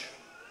Khawarij.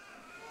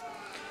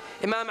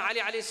 Imam Ali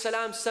alayhi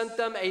salam sent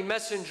them a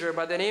messenger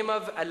by the name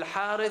of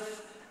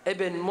Al-Harith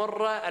ibn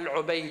Murrah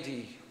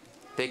al-Ubaydi.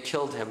 They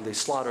killed him, they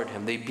slaughtered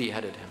him, they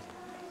beheaded him.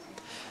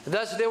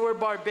 Thus they were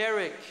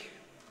barbaric.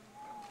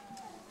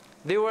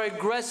 They were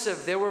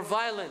aggressive, they were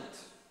violent.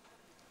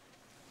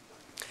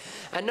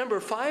 And number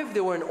 5,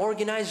 they were an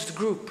organized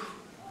group,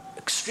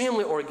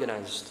 extremely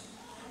organized.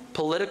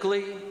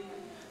 Politically,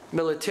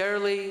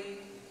 militarily,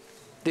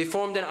 they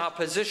formed an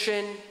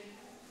opposition.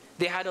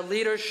 They had a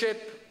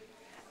leadership,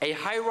 a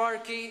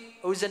hierarchy.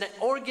 It was an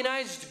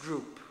organized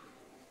group.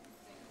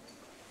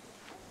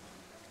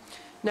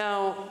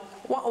 Now,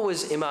 what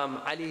was Imam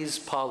Ali's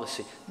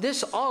policy?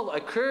 This all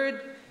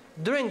occurred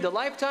during the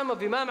lifetime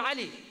of Imam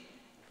Ali.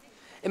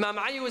 Imam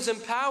Ali was in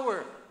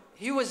power.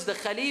 He was the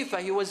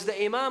Khalifa. He was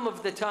the Imam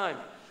of the time.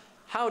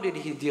 How did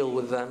he deal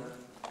with them?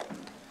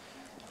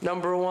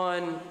 Number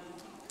one,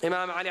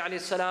 Imam Ali alayhi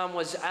salam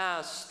was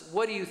asked,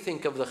 what do you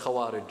think of the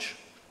Khawarij?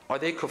 Are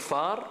they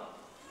kuffar?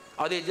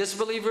 Are they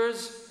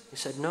disbelievers? He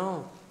said,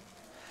 no.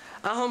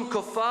 Ahum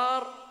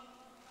kuffar?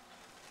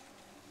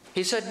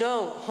 He said,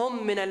 no.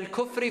 Hum min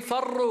al-kufri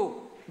farru.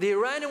 They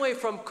ran away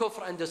from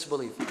kufr and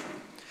disbelief.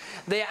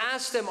 They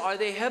asked him, are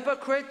they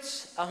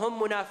hypocrites? Ahum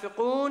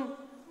munafiqun?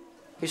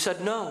 He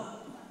said, no.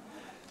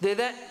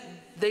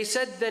 They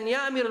said, then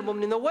ya Amir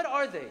al-Mu'minin, what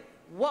are they?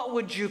 What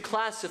would you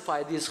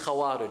classify these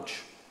Khawarij?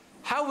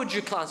 How would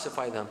you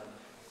classify them?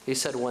 He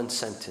said one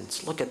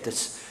sentence. Look at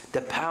this,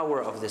 the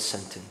power of this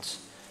sentence.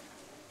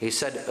 He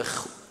said,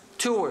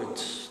 two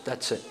words.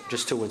 That's it,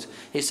 just two words.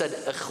 He said,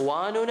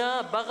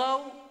 Ikhwanuna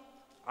baghaw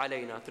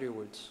alayna. Three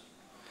words.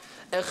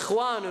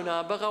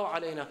 Ikhwanuna baghaw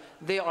alayna.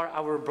 They are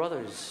our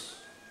brothers,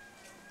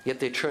 yet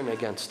they turn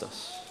against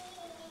us.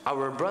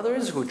 Our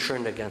brothers who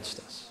turned against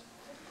us.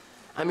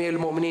 Amir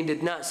al-Mu'mineen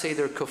did not say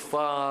they're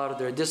kuffar,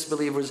 they're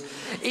disbelievers.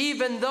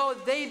 Even though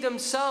they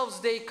themselves,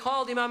 they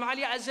called Imam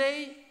Ali as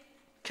a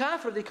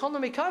kafir. They called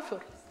him a kafir.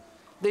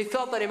 They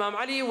felt that Imam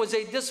Ali was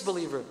a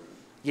disbeliever.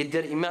 Yet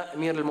did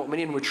Amir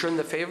al-Mu'mineen return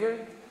the favor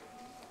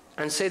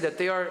and say that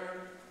they are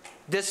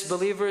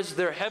disbelievers,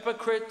 they're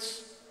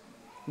hypocrites,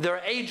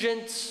 they're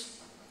agents?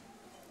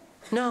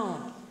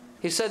 No.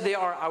 He said they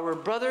are our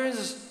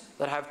brothers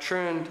that have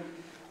turned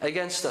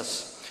against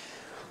us.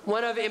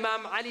 One of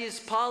Imam Ali's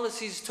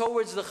policies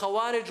towards the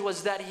Khawarij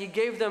was that he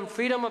gave them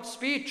freedom of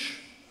speech.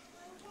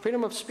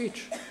 Freedom of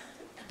speech.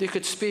 They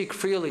could speak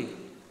freely.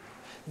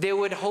 They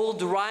would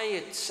hold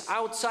riots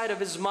outside of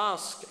his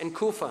mosque in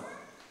Kufa.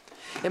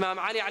 Imam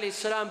Ali alayhi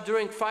salam,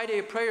 during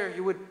Friday prayer, he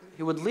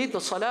would lead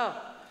the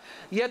salah.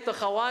 Yet the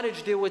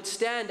Khawarij, they would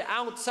stand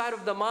outside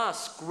of the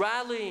mosque,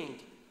 rallying,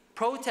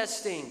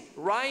 protesting,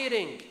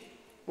 rioting,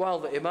 while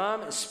the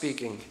Imam is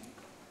speaking.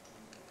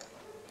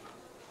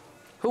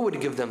 Who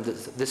would give them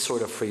this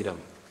sort of freedom?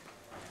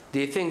 Do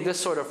you think this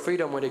sort of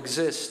freedom would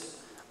exist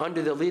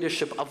under the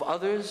leadership of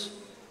others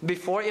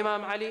before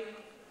Imam Ali?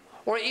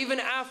 Or even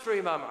after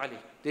Imam Ali?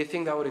 Do you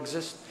think that would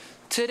exist?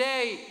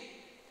 Today,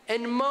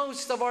 in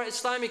most of our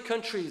Islamic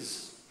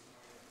countries,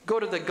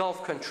 go to the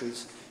Gulf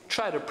countries,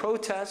 try to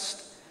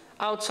protest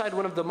outside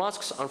one of the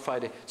mosques on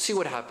Friday. See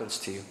what happens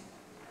to you.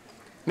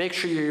 Make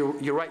sure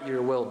you write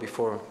your will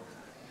before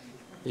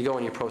you go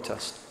and you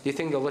protest. Do you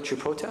think they'll let you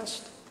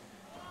protest?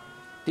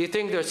 Do you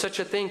think there's such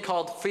a thing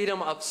called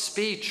freedom of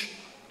speech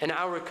in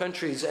our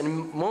countries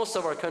and most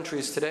of our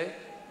countries today?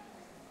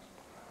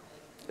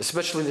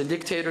 Especially the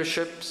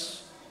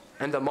dictatorships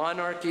and the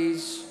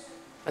monarchies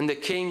and the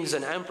kings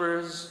and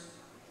emperors,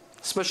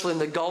 especially in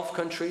the Gulf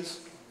countries.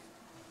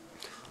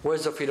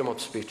 Where's the freedom of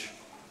speech?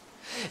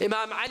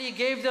 Imam Ali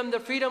gave them the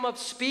freedom of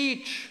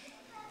speech.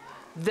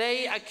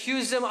 They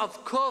accused him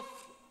of kufr.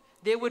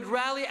 They would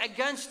rally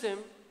against him.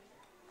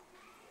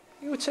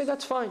 You would say,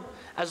 that's fine.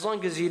 As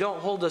long as you don't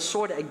hold a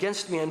sword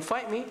against me and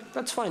fight me,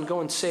 that's fine. Go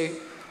and say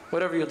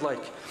whatever you'd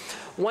like.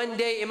 One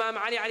day, Imam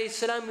Ali alayhi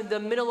salam, in the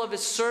middle of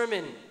his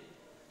sermon,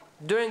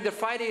 during the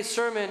Friday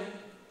sermon,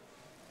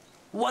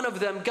 one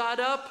of them got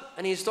up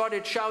and he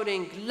started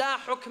shouting, La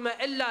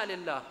hukma illa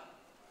lillah.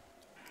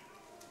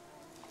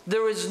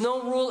 There is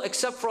no rule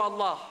except for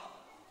Allah.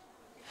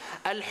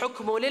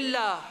 Al-hukmu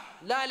lillah,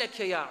 la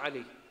laka ya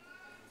Ali.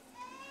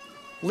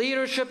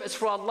 Leadership is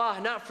for Allah,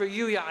 not for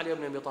you, ya Ali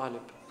ibn Abi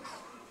Talib.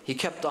 He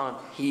kept on.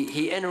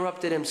 He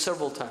interrupted him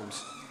several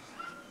times.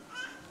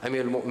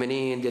 Amir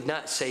al-Mu'mineen did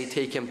not say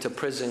take him to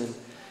prison.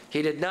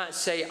 He did not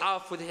say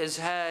off with his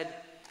head.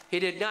 He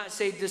did not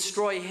say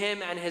destroy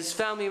him and his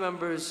family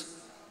members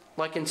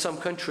like in some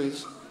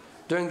countries.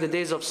 During the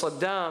days of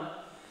Saddam,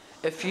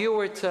 if you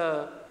were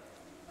to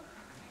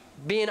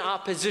be in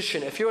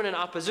opposition, if you're in an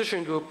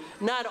opposition group,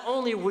 not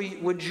only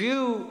would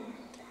you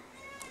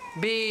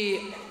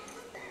be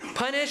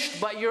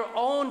punished, but your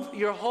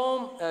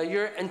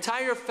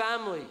entire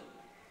family,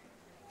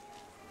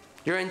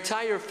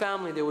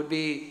 they would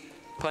be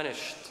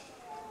punished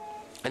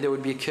and they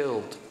would be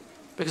killed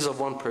because of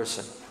one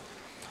person.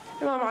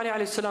 Imam Ali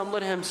alayhi salam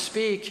let him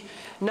speak.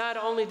 Not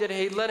only did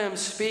he let him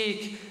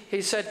speak,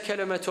 he said,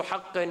 kalimatu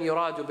haqqin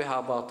yuradu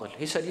biha batil.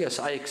 He said, yes,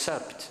 I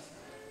accept.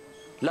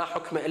 La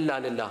hukma illa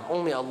lillah.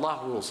 Only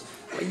Allah rules.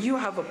 But you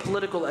have a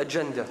political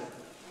agenda.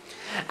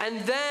 And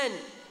then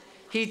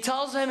he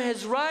tells him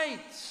his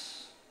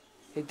rights.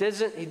 He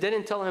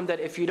didn't tell him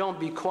that if you don't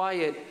be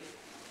quiet,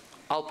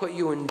 I'll put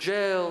you in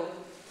jail,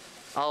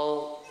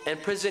 I'll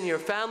imprison your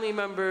family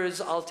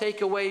members, I'll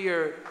take away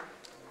your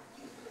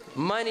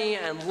money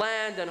and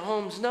land and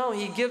homes. No,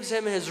 he gives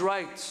him his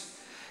rights.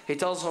 He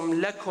tells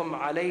him, لَكُمْ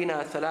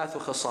عَلَيْنَا ثَلَاثُ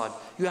خَصَالٍ.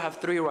 You have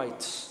three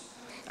rights.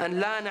 أَنْ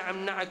لَا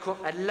نَمْنَعَكُمْ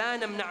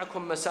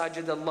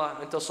مَسَاجِدَ اللَّهِ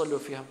أَنْ تَصَلُّوا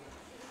فِيهَا.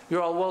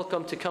 You're all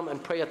welcome to come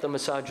and pray at the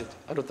masajid,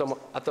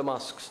 at the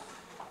mosques.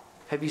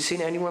 Have you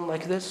seen anyone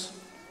like this?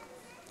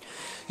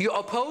 You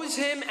oppose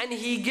him and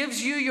he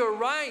gives you your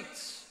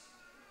rights.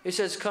 He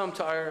says, come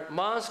to our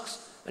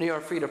mosques and you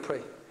are free to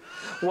pray.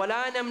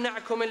 ولا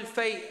نمنعكم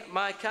الفيء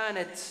ما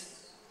كانت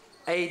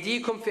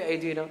أيديكم في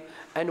أيدينا.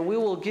 And we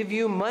will give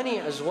you money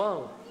as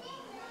well.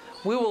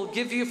 We will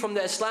give you from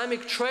the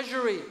Islamic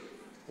treasury.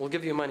 We'll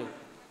give you money.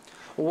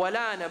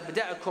 ولا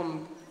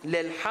نبدأكم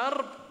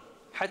للحرب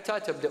حتى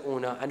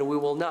تبدأونا. And we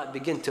will not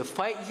begin to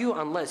fight you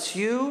unless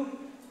you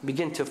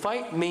begin to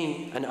fight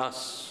me and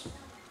us.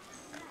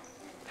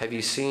 Have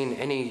you seen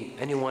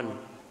anyone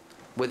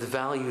with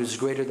values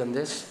greater than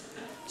this?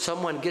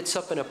 Someone gets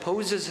up and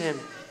opposes him,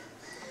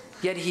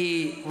 yet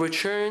he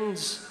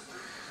returns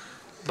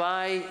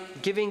by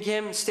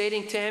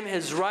stating to him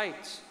his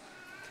rights.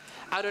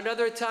 At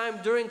another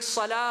time during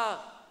Salah,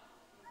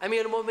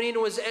 Amir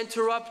al-Mu'mineen was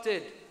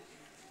interrupted.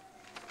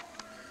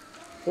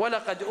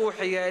 وَلَقَدْ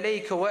أُوحِيَ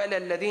إِلَيْكَ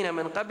وَإِلَى الَّذِينَ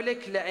مِنْ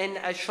قَبْلِكَ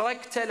لَإِنْ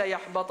أَشْرَكْتَ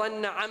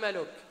لَيَحْبَطَنَّ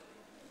عَمَلُكَ.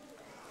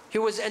 He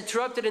was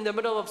interrupted in the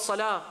middle of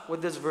Salah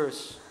with this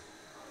verse.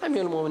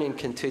 Amir al-Mu'mineen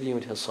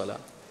continued his Salah.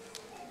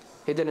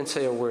 He didn't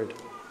say a word.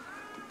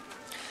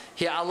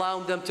 He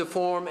allowed them to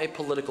form a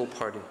political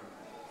party.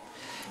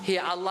 He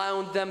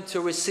allowed them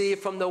to receive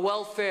from the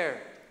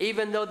welfare.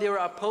 Even though they were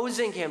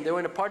opposing him, they were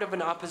in a part of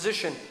an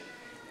opposition,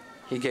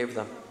 he gave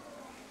them.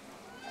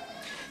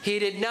 He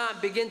did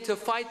not begin to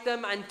fight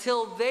them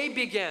until they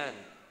began.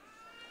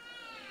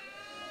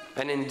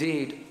 And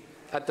indeed,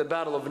 at the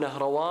Battle of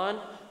Nahrawan,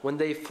 when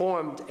they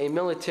formed an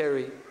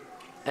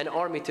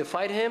army to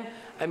fight him,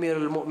 Amir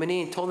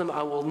al-Mu'mineen told them,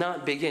 I will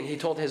not begin. He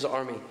told his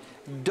army,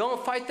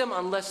 don't fight them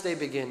unless they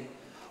begin.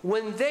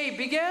 When they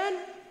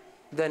began,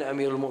 then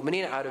Amir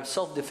al-Mu'mineen, out of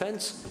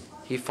self-defense,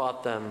 he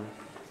fought them.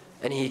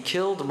 And he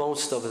killed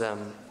most of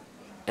them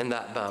in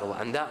that battle.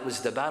 And that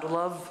was the Battle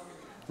of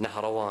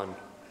Nahrawan.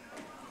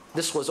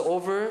 This was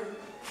over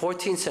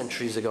 14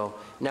 centuries ago.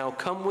 Now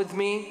come with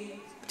me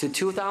to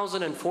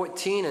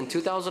 2014 and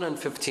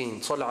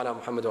 2015. Sallu ala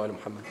Muhammad wa ala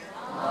Muhammad.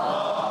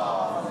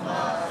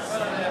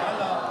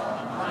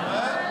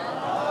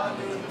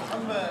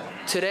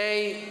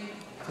 Today,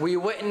 we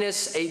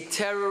witness a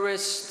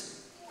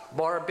terrorist,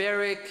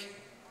 barbaric,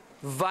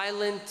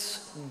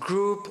 violent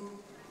group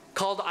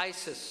called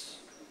ISIS.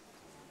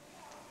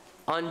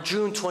 On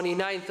June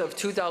 29th of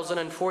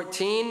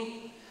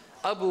 2014,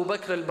 Abu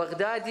Bakr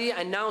al-Baghdadi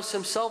announced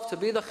himself to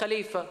be the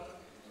Khalifa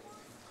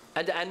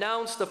and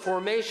announced the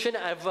formation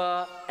of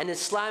an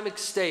Islamic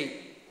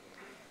state.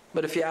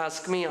 But if you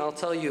ask me, I'll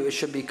tell you it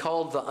should be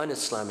called the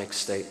un-Islamic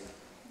state,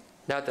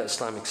 not the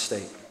Islamic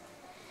state.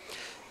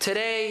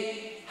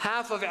 Today,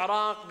 half of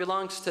Iraq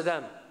belongs to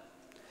them.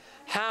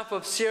 Half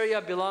of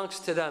Syria belongs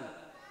to them.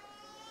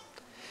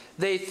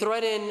 They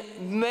threaten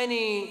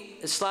many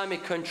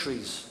Islamic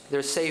countries,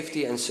 their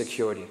safety and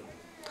security.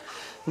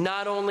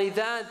 Not only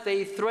that,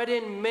 they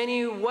threaten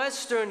many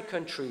Western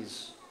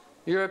countries,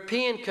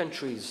 European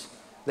countries,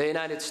 the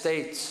United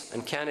States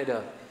and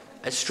Canada,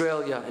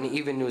 Australia and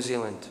even New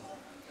Zealand.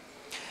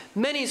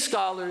 Many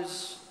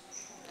scholars,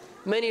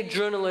 many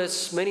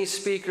journalists, many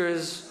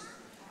speakers,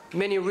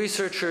 many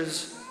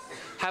researchers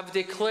have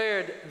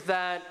declared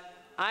that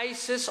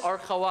ISIS are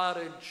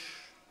Khawarij.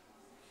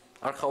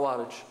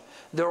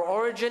 Their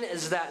origin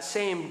is that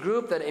same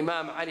group that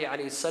Imam Ali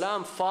alayhi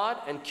salam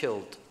fought and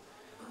killed.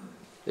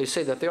 They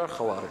say that they are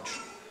Khawarij.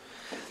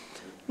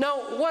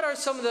 Now, what are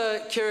some of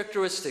the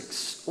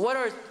characteristics? What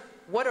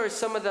are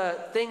some of the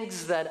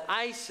things that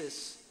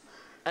ISIS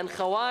and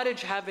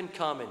Khawarij have in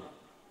common?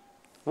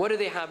 What do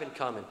they have in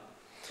common?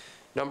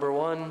 Number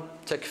one,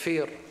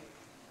 takfir.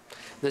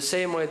 The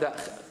same way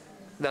that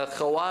the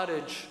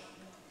Khawarij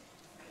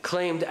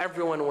claimed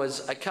everyone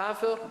was a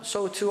kafir,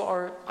 so too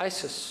are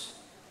ISIS.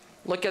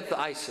 Look at the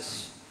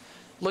ISIS.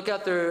 Look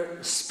at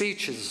their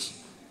speeches.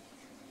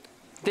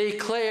 They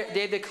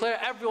declare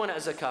everyone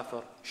as a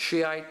kafir.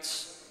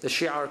 Shiites, the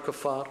Shia are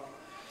kuffar.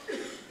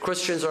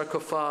 Christians are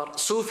kuffar.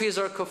 Sufis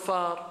are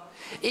kuffar.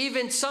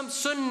 Even some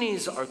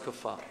Sunnis are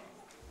kuffar.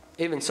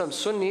 Even some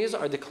Sunnis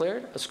are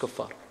declared as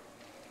kuffar.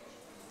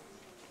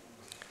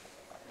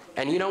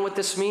 And you know what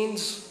this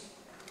means?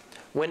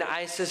 When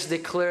ISIS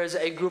declares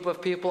a group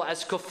of people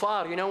as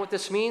kuffar, you know what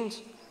this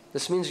means?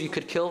 This means you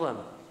could kill them.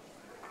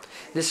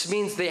 This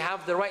means they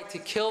have the right to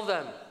kill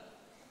them.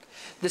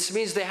 This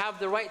means they have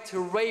the right to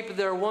rape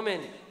their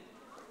women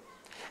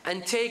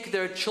and take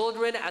their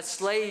children as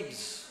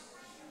slaves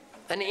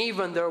and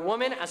even their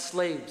women as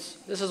slaves.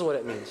 This is what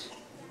it means.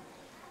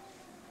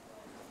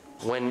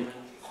 When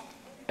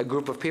a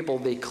group of people,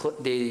 they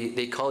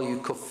call you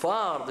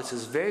kuffar, this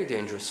is very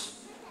dangerous.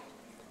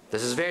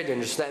 This is very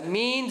dangerous. That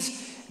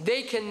means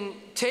they can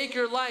take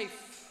your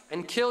life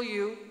and kill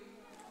you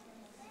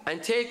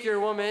and take your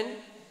woman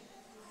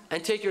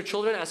and take your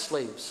children as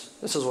slaves.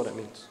 This is what it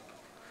means.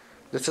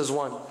 This is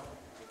one.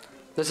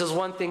 This is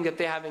one thing that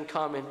they have in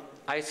common,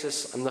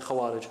 ISIS and the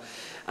Khawarij.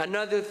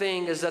 Another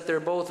thing is that they're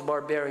both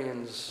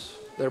barbarians.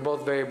 They're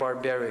both very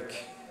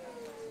barbaric.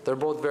 They're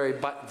both very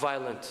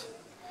violent.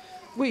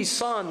 We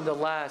saw in the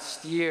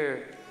last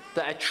year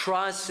the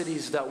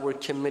atrocities that were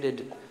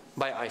committed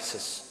by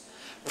ISIS.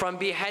 From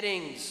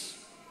beheadings,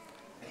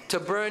 to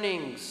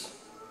burnings,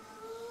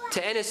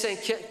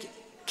 to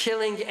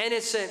killing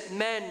innocent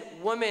men,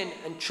 women,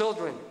 and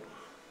children.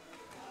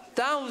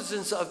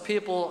 Thousands of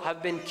people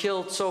have been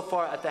killed so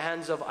far at the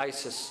hands of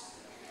ISIS.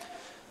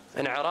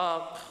 In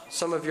Iraq,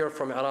 some of you are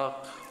from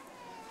Iraq,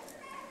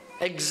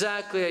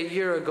 exactly a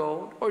year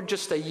ago, or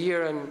just a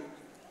year and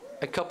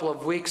a couple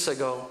of weeks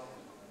ago,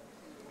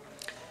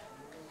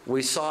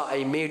 we saw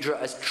a major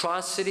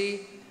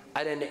atrocity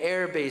at an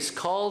air base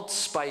called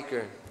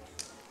Spiker,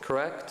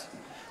 correct?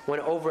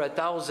 When over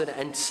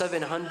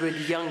 1,700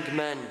 young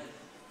men,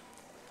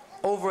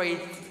 over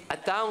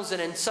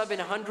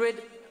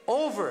 1,700,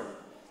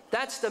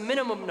 that's the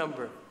minimum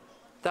number,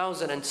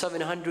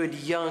 1,700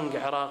 young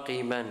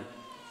Iraqi men,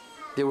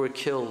 they were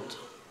killed.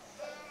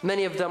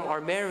 Many of them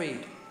are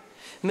married.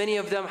 Many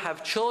of them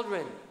have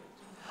children.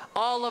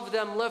 All of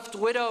them left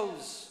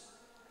widows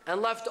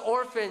and left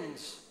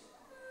orphans.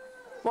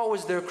 What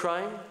was their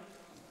crime?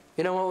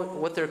 You know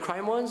what their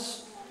crime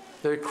was?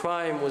 Their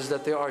crime was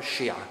that they are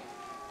Shia,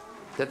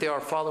 that they are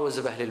followers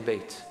of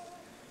Ahlulbayt,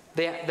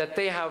 that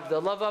they have the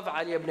love of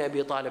Ali ibn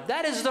Abi Talib.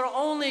 That is their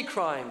only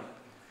crime.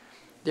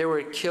 They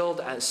were killed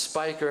at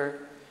Spiker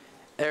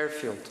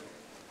airfield.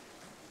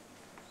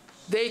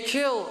 They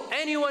kill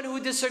anyone who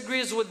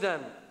disagrees with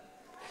them.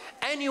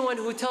 Anyone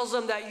who tells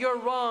them that you're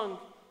wrong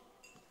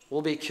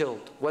will be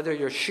killed. Whether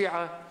you're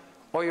Shia,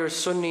 or you're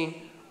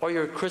Sunni, or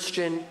you're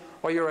Christian,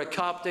 or you're a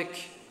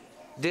Coptic.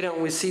 Didn't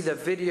we see the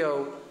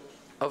video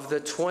of the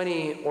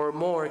 20 or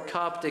more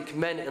Coptic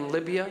men in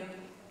Libya?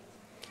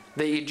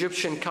 The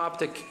Egyptian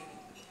Coptic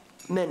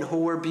men who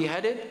were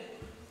beheaded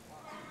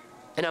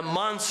in a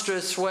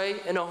monstrous way,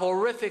 in a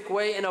horrific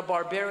way, in a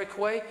barbaric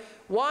way.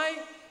 Why?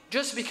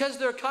 Just because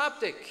they're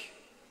Coptic.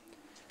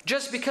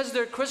 Just because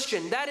they're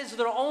Christian. That is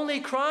their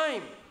only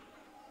crime.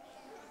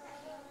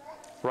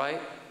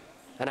 Right?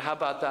 And how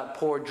about that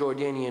poor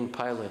Jordanian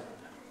pilot?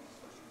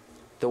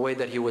 The way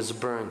that he was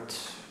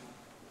burnt.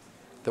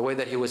 The way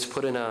that he was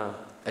put in a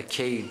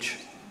cage.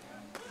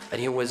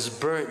 And he was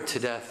burnt to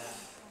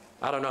death.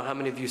 I don't know how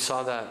many of you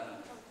saw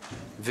that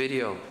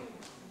video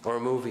or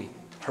movie.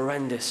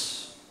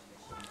 Horrendous.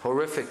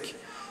 Horrific.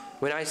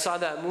 When I saw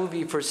that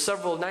movie for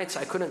several nights,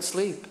 I couldn't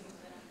sleep.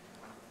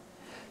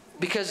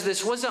 Because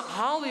this wasn't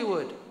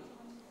Hollywood.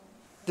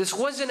 This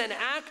wasn't an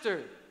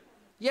actor.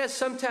 Yes,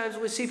 sometimes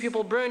we see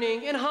people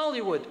burning in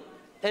Hollywood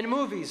and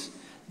movies.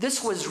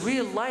 This was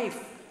real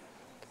life.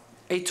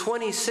 A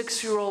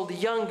 26-year-old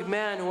young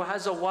man who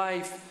has a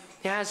wife,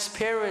 he has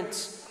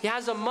parents, he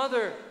has a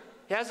mother,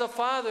 he has a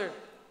father.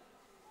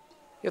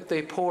 Yet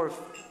they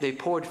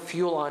poured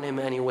fuel on him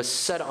and he was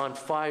set on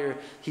fire.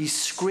 He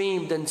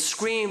screamed and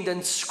screamed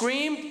and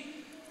screamed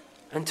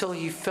until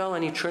he fell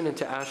and he turned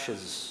into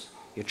ashes.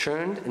 He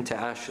turned into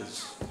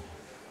ashes.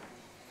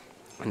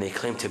 And they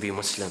claim to be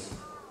Muslim.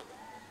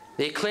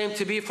 They claim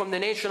to be from the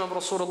nation of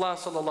Rasulullah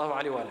sallallahu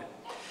alaihi wasallam.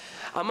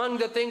 Among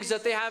the things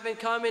that they have in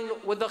common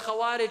with the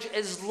Khawarij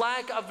is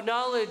lack of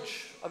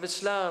knowledge of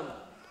Islam.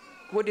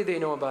 What do they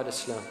know about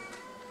Islam?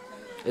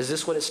 Is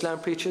this what Islam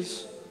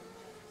preaches?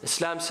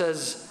 Islam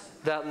says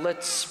that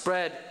let's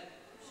spread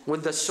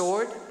with the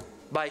sword,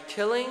 by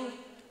killing,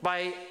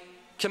 by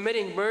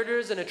committing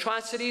murders and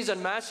atrocities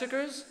and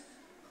massacres.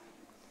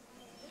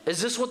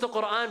 Is this what the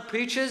Quran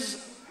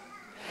preaches?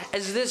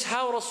 Is this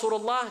how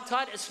Rasulullah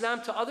taught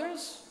Islam to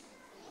others?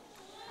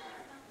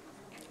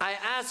 I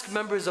ask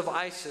members of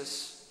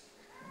ISIS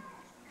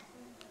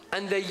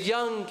and the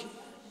young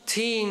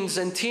teens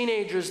and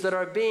teenagers that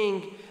are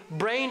being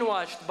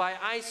brainwashed by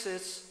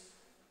ISIS,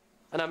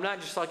 and I'm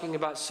not just talking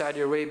about Saudi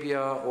Arabia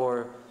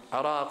or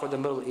Iraq or the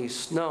Middle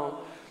East. No,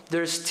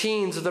 there's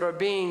teens that are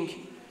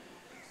being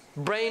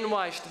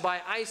brainwashed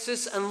by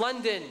ISIS in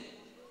London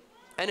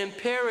and in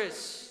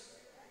Paris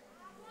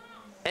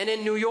and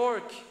in New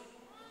York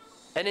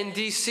and in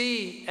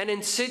DC and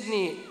in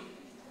Sydney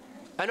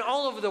and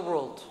all over the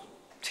world.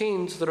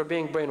 Teens that are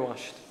being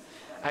brainwashed.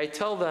 I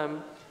tell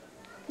them,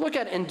 look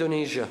at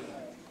Indonesia.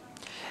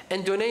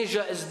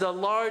 Indonesia is the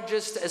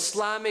largest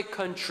Islamic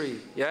country,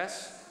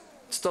 yes?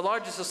 It's the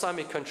largest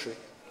Islamic country.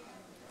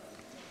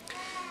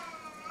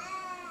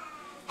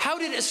 How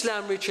did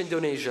Islam reach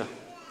Indonesia?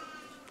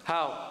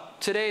 How?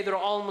 Today they're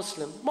all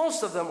Muslim.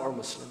 Most of them are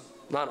Muslim.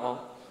 Not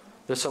all.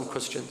 There's some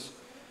Christians.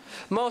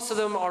 Most of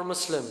them are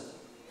Muslim.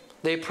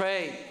 They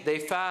pray, they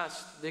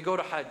fast, they go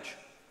to Hajj.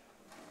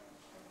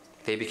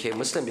 They became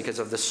Muslim because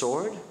of the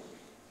sword,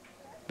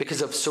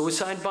 because of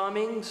suicide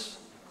bombings,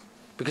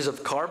 because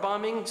of car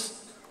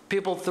bombings.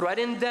 People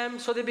threatened them,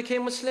 so they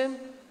became Muslim.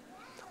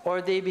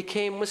 Or they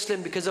became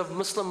Muslim because of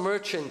Muslim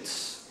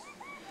merchants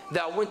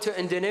that went to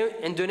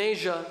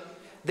Indonesia.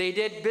 They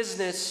did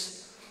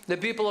business. The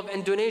people of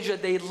Indonesia,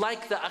 they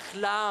like the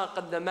akhlaq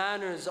and the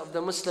manners of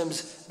the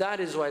Muslims. That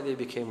is why they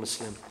became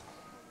Muslim.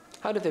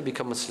 How did they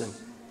become Muslim?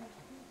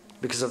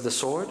 Because of the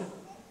sword?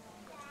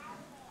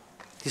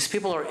 These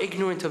people are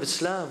ignorant of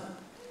Islam.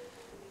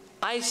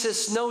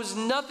 ISIS knows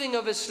nothing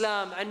of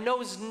Islam and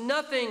knows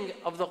nothing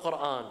of the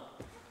Quran.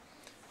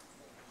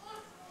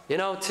 You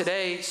know,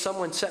 today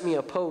someone sent me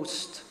a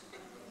post.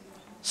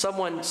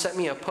 Someone sent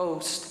me a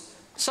post.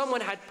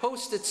 Someone had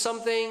posted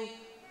something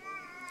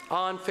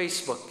on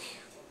Facebook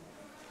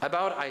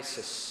about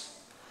ISIS.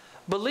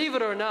 Believe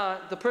it or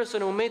not, the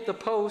person who made the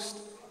post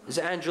is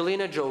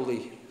Angelina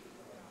Jolie.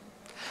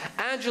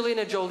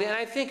 Angelina Jolie, and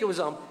I think it was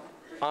on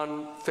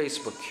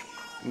Facebook.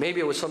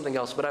 Maybe it was something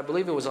else, but I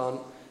believe it was on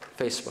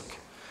Facebook.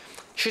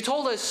 She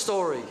told a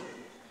story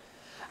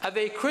of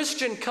a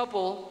Christian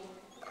couple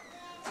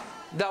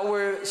that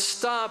were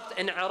stopped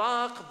in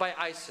Iraq by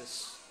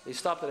ISIS. They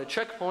stopped at a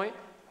checkpoint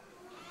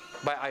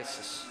by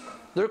ISIS.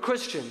 They're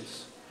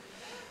Christians.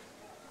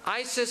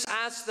 ISIS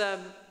asked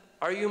them,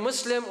 "Are you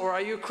Muslim or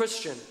are you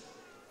Christian?"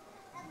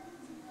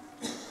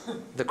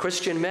 The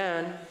Christian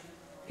man,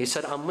 he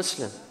said, "I'm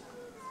Muslim."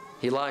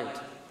 He lied.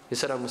 He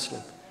said, "I'm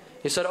Muslim."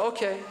 He said,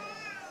 "Okay."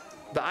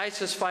 The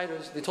ISIS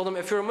fighters, they told him,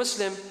 "If you're a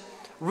Muslim,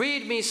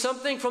 read me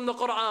something from the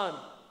Quran."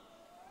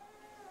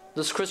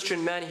 This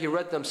Christian man, he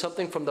read them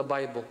something from the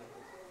Bible.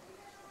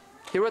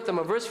 He read them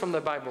a verse from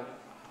the Bible.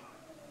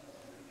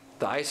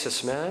 The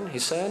ISIS man, he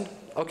said,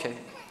 "Okay,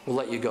 we'll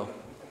let you go."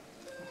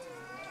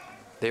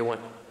 They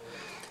went.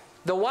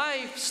 The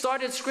wife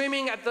started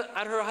screaming at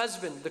her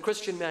husband, the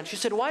Christian man. She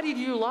said, "Why did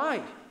you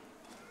lie?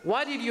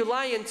 Why did you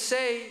lie and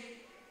say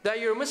that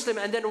you're a Muslim?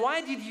 And then why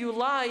did you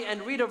lie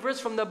and read a verse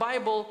from the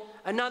Bible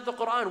and not the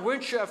Quran?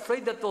 Weren't you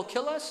afraid that they'll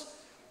kill us?"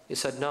 He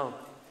said, "No,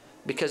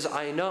 because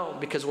I know,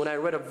 because when I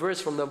read a verse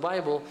from the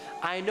Bible,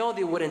 I know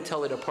they wouldn't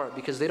tell it apart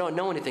because they don't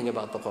know anything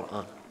about the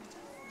Quran.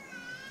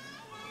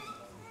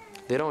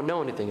 They don't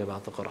know anything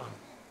about the Quran.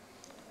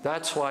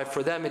 That's why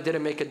for them it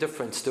didn't make a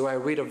difference. Do I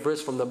read a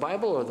verse from the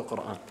Bible or the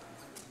Quran?"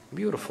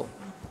 Beautiful.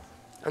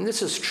 And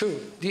this is true.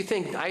 Do you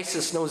think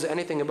ISIS knows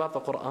anything about the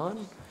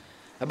Quran?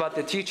 About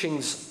the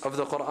teachings of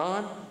the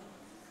Quran?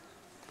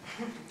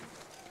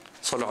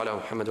 Sallu ala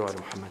Muhammad wa ala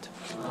Muhammad.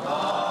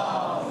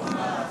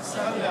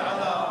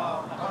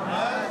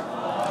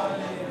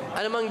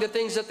 And among the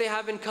things that they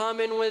have in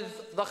common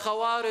with the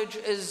Khawarij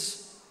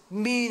is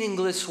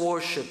meaningless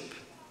worship,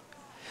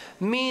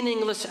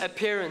 meaningless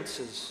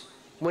appearances.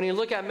 When you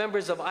look at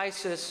members of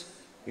ISIS,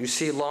 you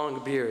see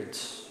long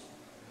beards.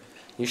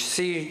 You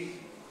see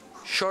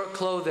short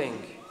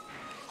clothing.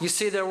 You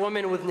see their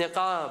women with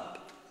niqab.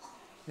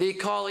 They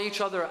call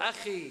each other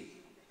Akhi,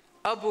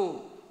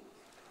 Abu.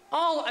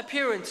 All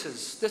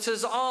appearances. This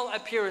is all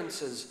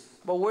appearances.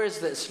 But where's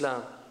the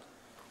Islam?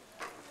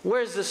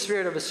 Where's the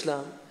spirit of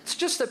Islam? It's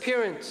just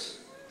appearance.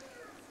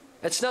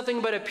 It's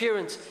nothing but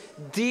appearance.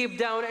 Deep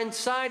down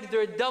inside,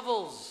 they're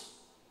devils.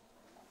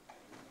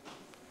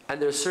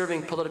 And they're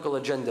serving political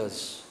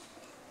agendas.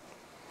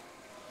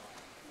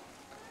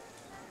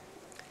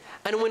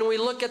 And when we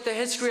look at the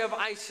history of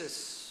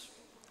ISIS,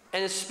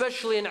 and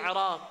especially in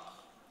Iraq,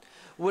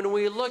 when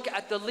we look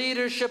at the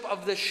leadership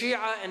of the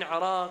Shia in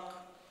Iraq,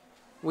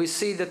 we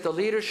see that the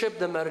leadership,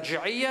 the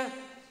Marji'iyah,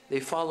 they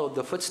followed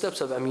the footsteps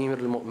of Amir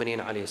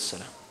al-Mu'mineen alayhi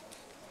salam.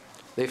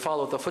 They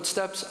followed the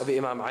footsteps of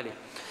Imam Ali.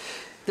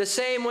 The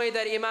same way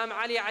that Imam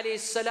Ali alayhi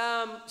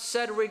salam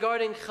said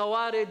regarding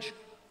Khawarij,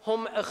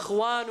 "Hum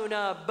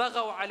ikhwanuna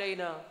baghaw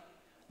alayna,"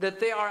 that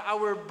they are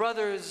our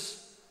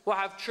brothers who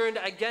have turned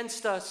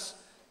against us.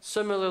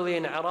 Similarly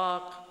in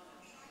Iraq,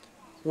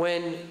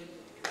 when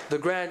the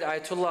Grand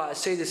Ayatollah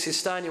Sayyid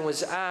al-Sistani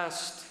was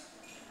asked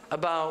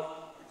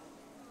about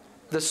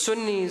the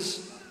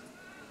Sunnis,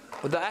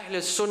 the Ahl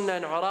al-Sunnah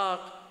in Iraq,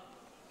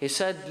 he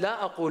said,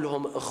 "La aqul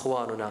hum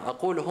ikhwanuna,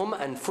 aqul hum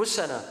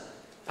anfusana."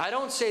 I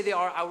don't say they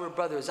are our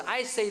brothers.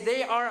 I say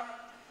they are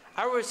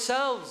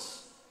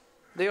ourselves.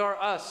 They are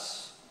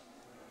us.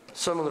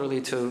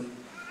 Similarly to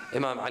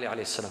Imam Ali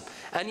alayhi salam.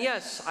 And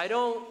yes, I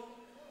don't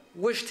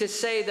wish to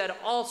say that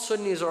all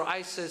Sunnis are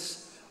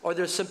ISIS or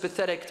they're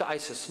sympathetic to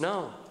ISIS.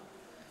 No.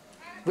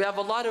 We have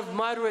a lot of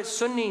moderate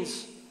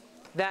Sunnis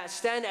that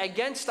stand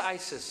against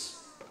ISIS.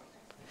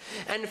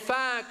 In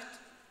fact,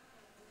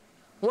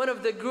 one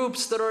of the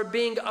groups that are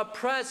being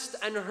oppressed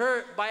and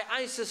hurt by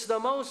ISIS the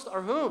most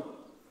are whom?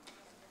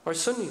 Are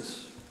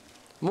Sunnis.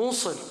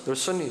 Mosul, they're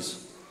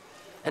Sunnis.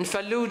 And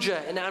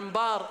Fallujah, and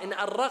Anbar, and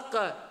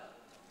Al-Raqqa,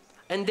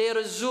 and Deir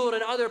az-Zur,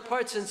 and other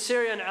parts in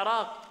Syria and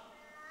Iraq,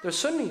 they're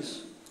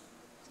Sunnis.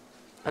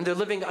 And they're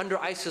living under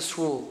ISIS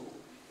rule.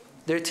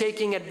 They're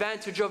taking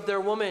advantage of their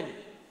women.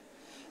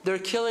 They're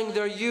killing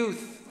their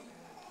youth.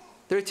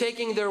 They're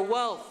taking their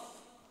wealth.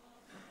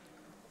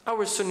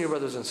 Our Sunni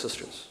brothers and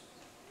sisters.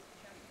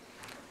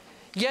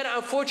 Yet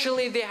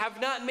unfortunately they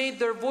have not made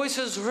their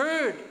voices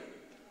heard.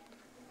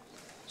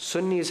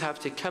 Sunnis have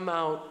to come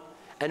out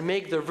and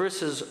make their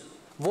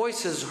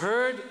voices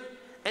heard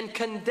and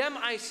condemn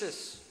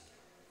ISIS.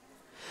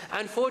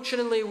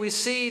 Unfortunately, we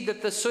see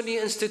that the Sunni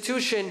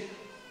institution,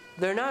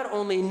 they're not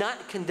only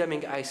not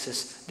condemning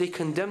ISIS, they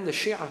condemn the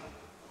Shia.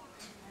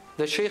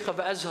 The Shaykh of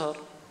Azhar,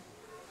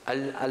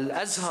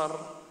 Al-Azhar,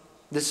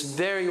 this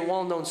very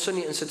well-known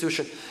Sunni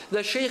institution,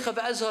 the Shaykh of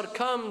Azhar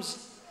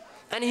comes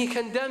and he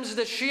condemns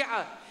the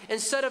Shia.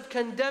 Instead of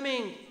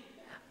condemning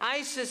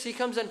ISIS, he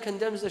comes and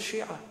condemns the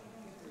Shia.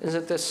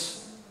 Isn't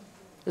this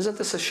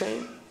a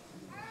shame?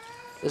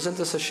 Isn't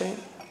this a shame?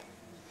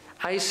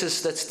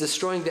 ISIS that's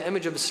destroying the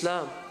image of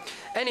Islam.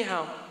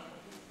 Anyhow,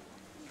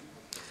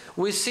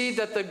 we see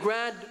that the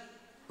grand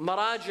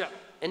Maraja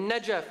in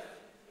Najaf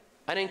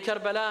and in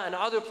Karbala and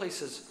other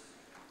places,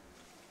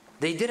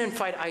 They didn't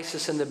fight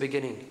ISIS in the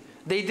beginning.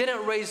 They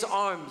didn't raise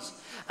arms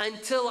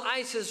until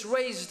ISIS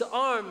raised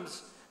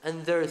arms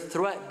and their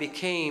threat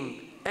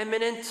became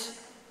imminent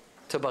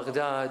to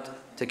Baghdad,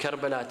 to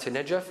Karbala, to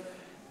Najaf.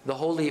 The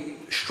holy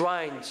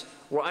shrines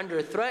were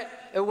under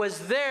threat. It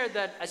was there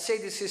that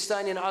As-Sayyid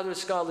Sistani and other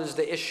scholars,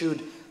 they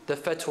issued the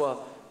fatwa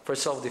for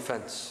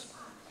self-defense.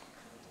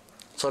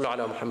 Sallu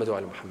ala Muhammad wa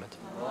ala Muhammad.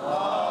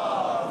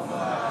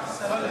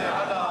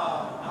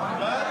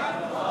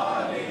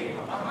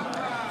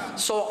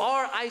 So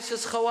are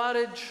ISIS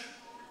Khawarij?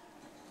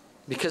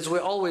 Because we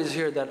always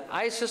hear that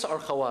ISIS are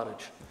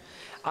Khawarij.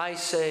 I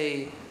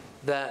say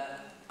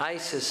that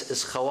ISIS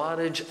is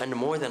Khawarij and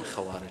more than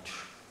Khawarij.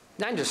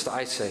 Not just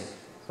I say,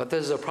 but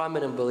this is a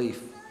prominent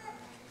belief.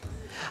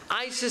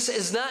 ISIS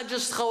is not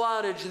just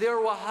Khawarij, they're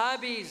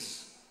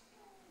Wahhabis.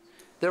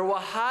 They're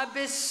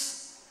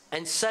Wahhabis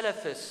and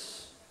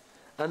Salafis.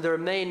 And their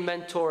main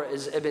mentor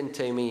is Ibn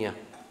Taymiyyah.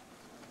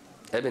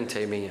 Ibn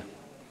Taymiyyah.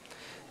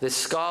 The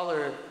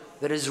scholar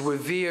that is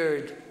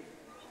revered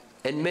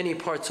in many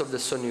parts of the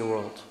Sunni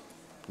world.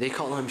 They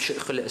call him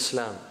Shaykh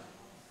al-Islam.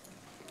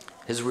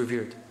 He's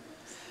revered.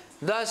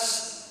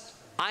 Thus,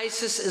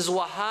 ISIS is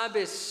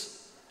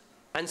Wahhabis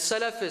and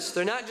Salafis.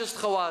 They're not just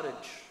Khawarij.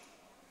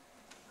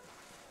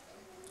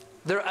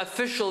 Their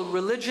official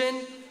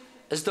religion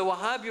is the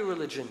Wahhabi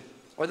religion,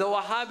 or the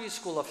Wahhabi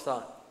school of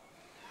thought.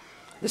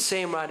 The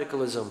same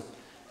radicalism,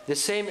 the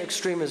same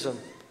extremism.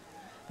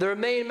 Their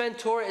main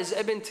mentor is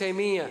Ibn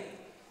Taymiyyah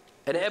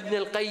and Ibn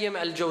al-Qayyim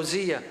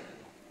al-Jawziyah.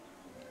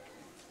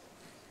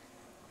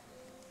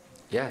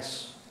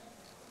 Yes.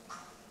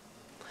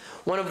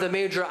 One of the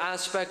major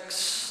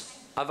aspects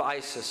of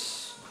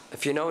ISIS,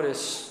 if you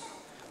notice,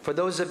 for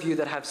those of you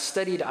that have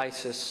studied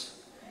ISIS,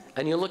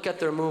 and you look at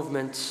their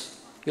movements,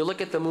 you look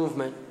at the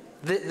movement,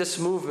 this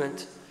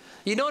movement,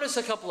 you notice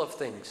a couple of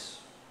things.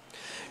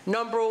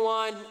 Number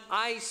one,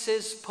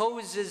 ISIS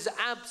poses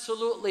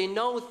absolutely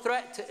no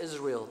threat to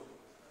Israel.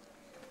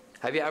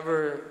 Have you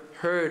ever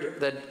heard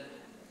that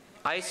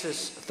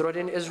ISIS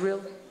threatened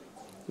Israel?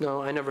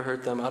 No, I never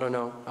heard them. I don't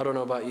know. I don't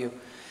know about you.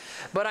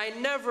 But I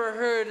never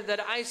heard that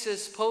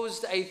ISIS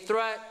posed a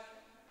threat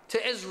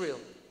to Israel,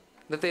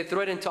 that they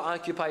threatened to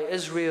occupy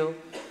Israel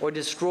or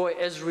destroy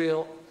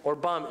Israel or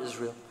bomb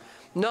Israel.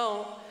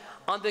 No,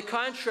 on the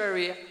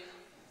contrary,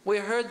 we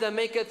heard them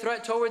make a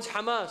threat towards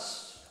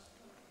Hamas,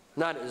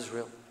 not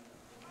Israel.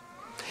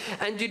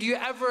 And did you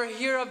ever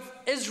hear of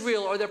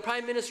Israel or the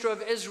Prime Minister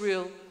of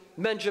Israel,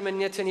 Benjamin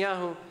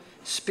Netanyahu,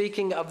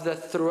 speaking of the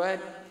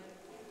threat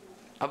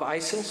of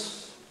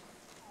ISIS?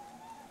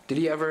 Did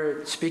he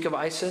ever speak of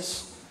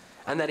ISIS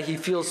and that he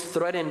feels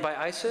threatened by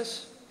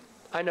ISIS?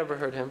 I never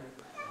heard him.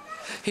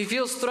 He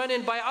feels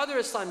threatened by other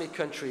Islamic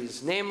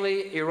countries,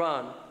 namely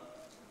Iran,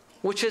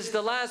 which is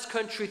the last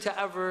country to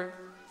ever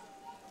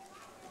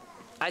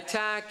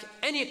attack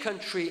any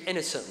country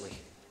innocently.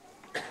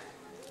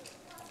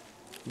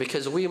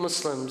 Because we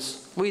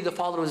Muslims, we the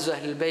followers of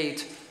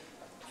Ahlulbayt,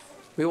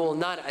 we will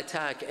not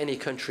attack any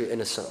country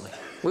innocently.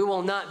 We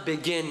will not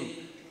begin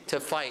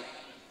to fight.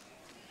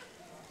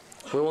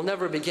 We will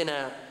never begin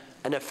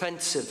an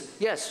offensive.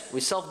 Yes, we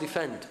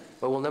self-defend,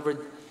 but we'll never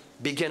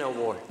begin a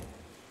war.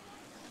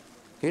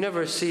 You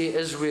never see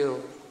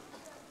Israel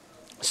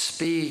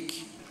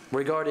speak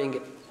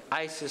regarding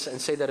ISIS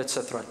and say that it's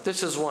a threat.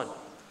 This is one.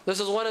 This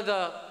is one of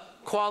the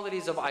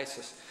qualities of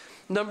ISIS.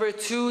 Number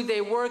two,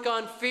 they work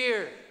on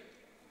fear.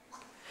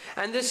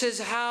 And this is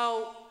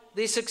how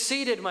they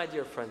succeeded, my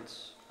dear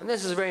friends. And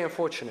this is very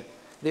unfortunate.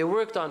 They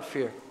worked on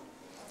fear.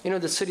 You know,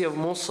 the city of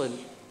Mosul,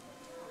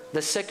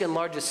 the second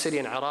largest city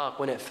in Iraq,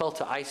 when it fell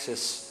to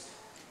ISIS,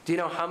 do you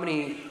know how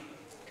many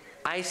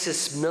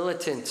ISIS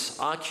militants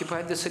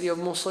occupied the city of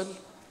Mosul?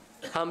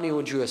 How many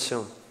would you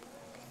assume?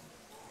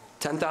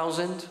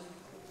 10,000?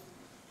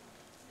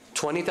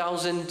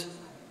 20,000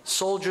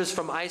 soldiers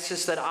from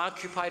ISIS that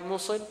occupied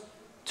Mosul?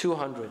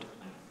 200.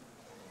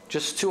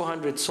 Just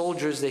 200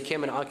 soldiers, they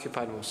came and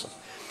occupied Mosul.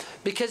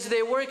 Because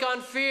they work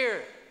on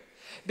fear.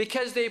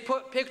 Because they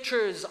put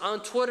pictures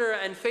on Twitter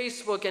and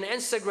Facebook and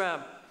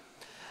Instagram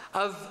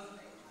of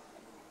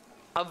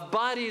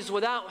bodies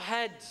without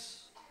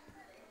heads,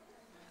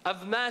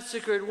 of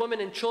massacred women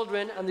and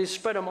children, and they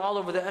spread them all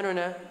over the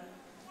internet.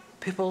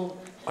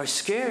 People are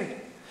scared.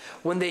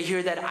 When they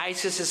hear that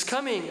ISIS is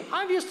coming,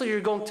 obviously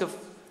you're going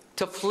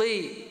to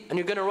flee and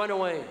you're going to run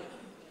away.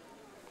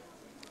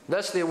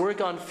 Thus they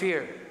work on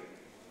fear.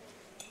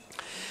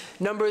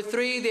 Number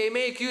three, they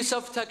make use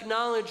of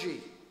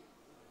technology.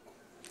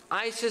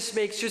 ISIS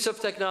makes use of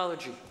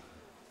technology.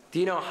 Do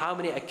you know how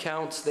many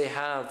accounts they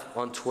have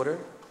on Twitter?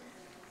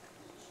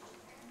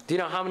 Do you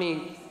know how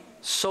many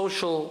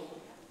social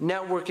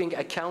networking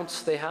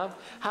accounts they have?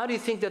 How do you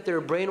think that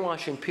they're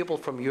brainwashing people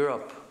from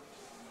Europe,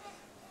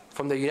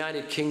 from the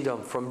United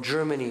Kingdom, from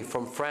Germany,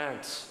 from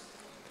France?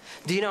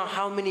 Do you know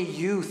how many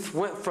youth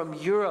went from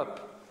Europe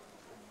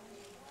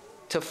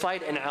to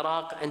fight in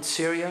Iraq and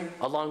Syria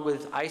along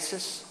with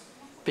ISIS?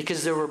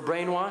 Because they were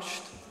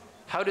brainwashed.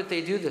 How did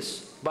they do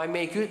this? By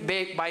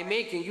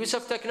making use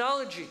of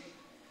technology,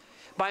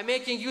 by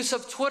making use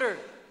of Twitter,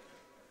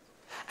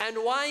 And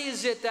why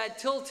is it that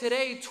till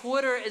today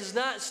Twitter is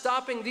not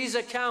stopping these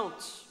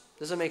accounts?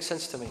 Doesn't make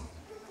sense to me.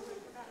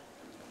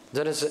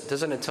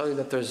 Doesn't it tell you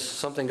that there's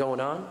something going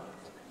on?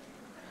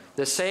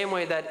 The same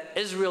way that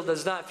Israel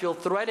does not feel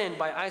threatened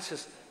by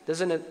ISIS,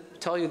 doesn't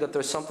it tell you that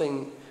there's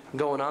something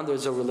going on?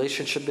 There's a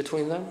relationship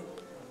between them?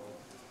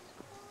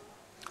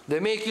 They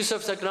make use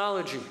of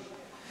technology.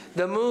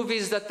 The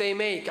movies that they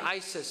make,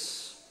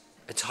 ISIS,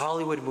 it's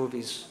Hollywood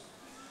movies.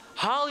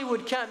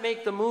 Hollywood can't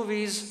make the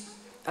movies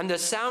and the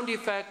sound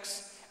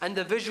effects and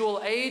the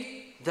visual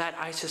aid that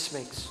ISIS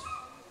makes.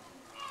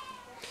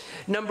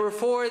 Number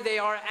 4, they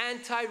are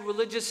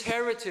anti-religious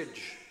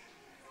heritage.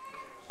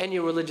 Any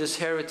religious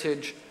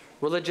heritage,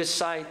 religious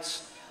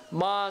sites,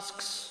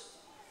 mosques,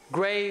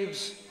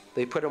 graves,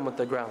 they put them with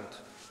the ground.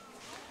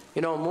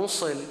 You know,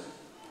 Mosul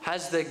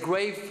has the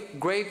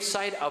grave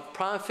site of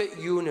Prophet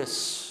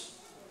Yunus.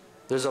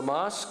 There's a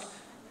mosque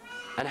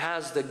and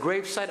has the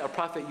grave site of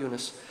Prophet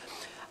Yunus.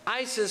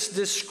 ISIS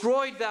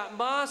destroyed that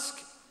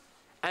mosque,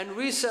 and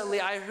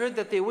recently I heard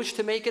that they wish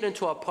to make it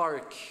into a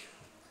park.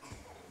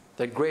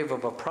 The grave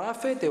of a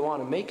prophet, they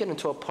want to make it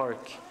into a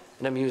park,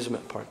 an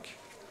amusement park.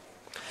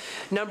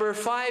 Number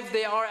 5,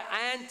 they are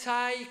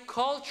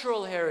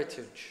anti-cultural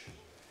heritage.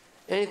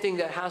 Anything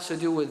that has to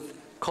do with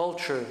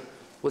culture,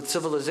 with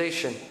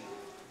civilization.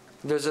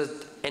 There's an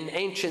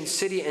ancient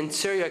city in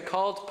Syria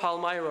called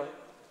Palmyra.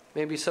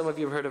 Maybe some of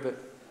you have heard of it.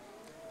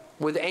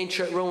 With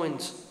ancient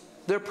ruins.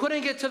 They're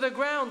putting it to the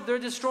ground. They're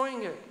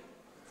destroying it.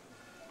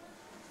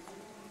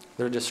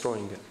 They're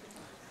destroying it.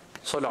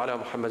 Sallu ala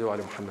Muhammad wa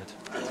ala Muhammad.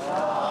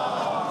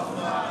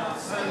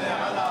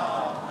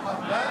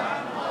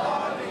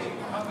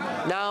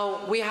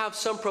 Now, we have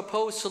some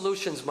proposed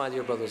solutions, my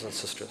dear brothers and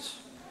sisters.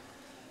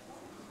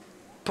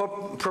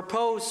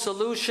 Proposed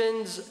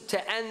solutions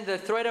to end the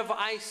threat of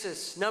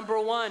ISIS. Number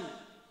 1,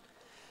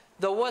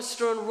 the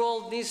Western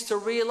world needs to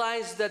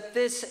realize that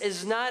this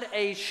is not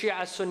a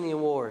Shia-Sunni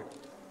war.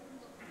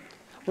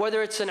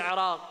 Whether it's in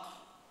Iraq,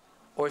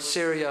 or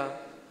Syria,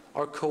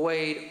 or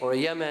Kuwait, or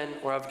Yemen,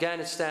 or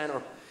Afghanistan,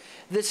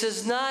 this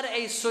is not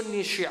a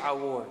Sunni-Shia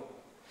war.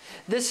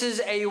 This is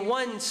a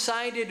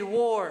one-sided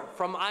war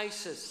from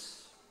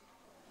ISIS.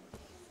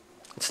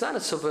 It's not a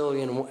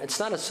civilian war. It's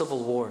not a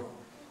civil war.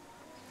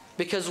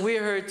 Because we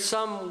heard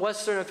some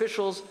Western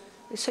officials,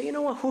 they say, you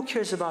know what, who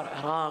cares about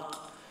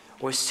Iraq,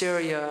 or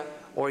Syria,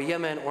 or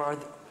Yemen, or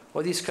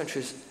these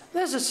countries?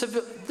 This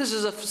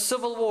is a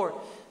civil war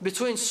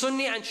between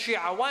Sunni and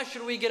Shia. Why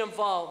should we get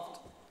involved?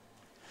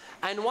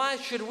 And why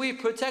should we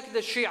protect the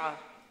Shia?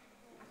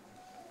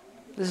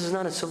 This is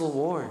not a civil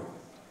war.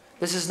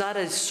 This is not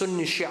a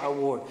Sunni-Shia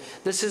war.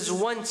 This is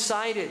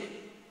one-sided.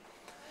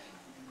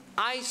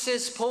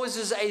 ISIS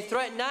poses a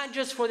threat not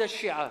just for the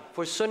Shia,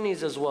 for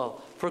Sunnis as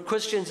well, for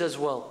Christians as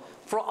well,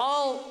 for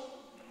all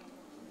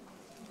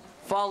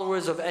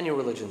followers of any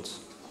religions.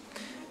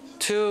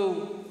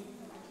 2,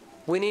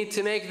 we need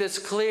to make this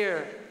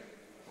clear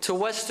to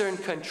Western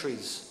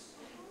countries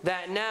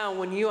that now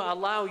when you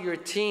allow your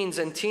teens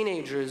and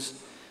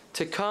teenagers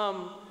to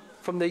come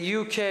from the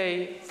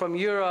UK, from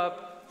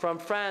Europe, from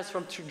France,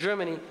 from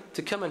Germany,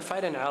 to come and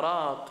fight in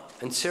Iraq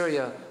and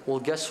Syria, well,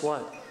 guess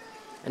what?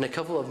 In a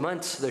couple of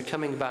months, they're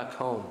coming back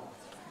home.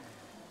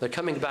 They're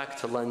coming back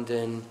to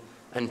London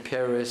and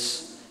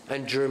Paris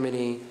and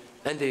Germany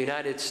and the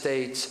United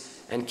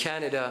States and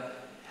Canada.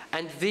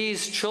 And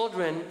these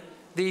children,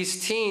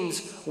 these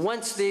teens,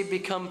 once they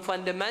become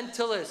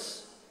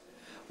fundamentalists,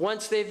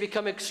 once they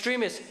become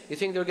extremists, you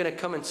think they're going to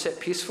come and sit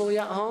peacefully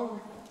at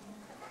home?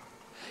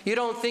 You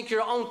don't think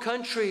your own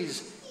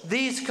countries,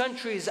 these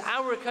countries,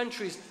 our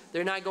countries,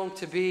 they're not going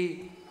to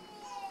be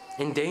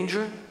in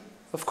danger?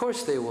 Of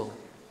course they will.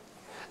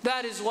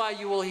 That is why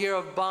you will hear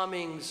of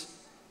bombings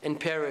in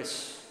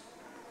Paris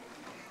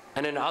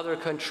and in other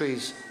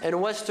countries, in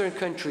Western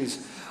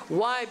countries.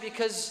 Why?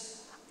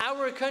 Because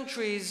our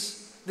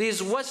countries,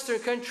 these Western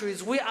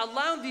countries, we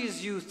allow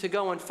these youth to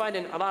go and fight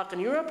in Iraq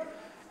and Europe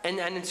and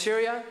in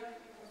Syria,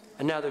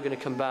 and now they're going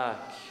to come back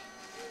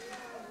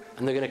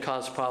and they're going to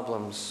cause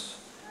problems.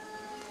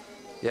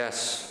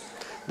 Yes.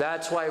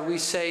 That's why we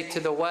say to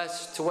the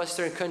West, to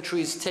Western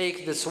countries,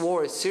 take this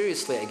war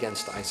seriously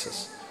against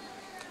ISIS.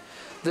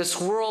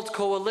 This world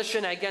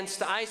coalition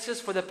against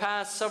ISIS for the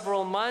past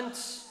several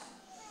months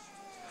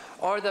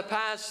or the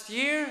past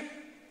year,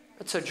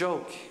 it's a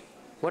joke.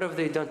 What have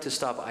they done to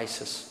stop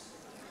ISIS?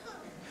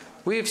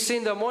 We've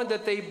seen the more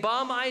that they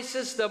bomb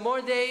ISIS, the more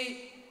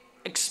they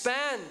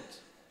expand.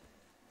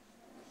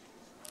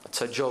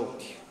 It's a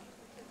joke.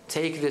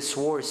 Take this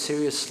war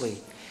seriously.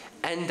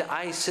 End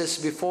ISIS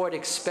before it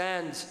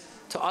expands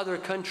to other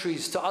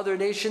countries, to other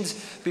nations,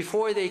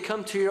 before they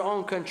come to your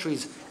own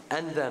countries.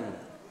 End them.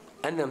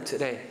 End them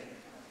today.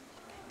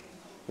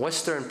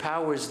 Western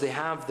powers, they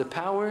have the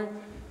power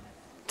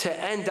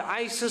to end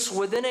ISIS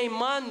within a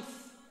month.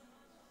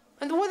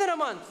 And within a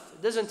month.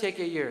 It doesn't take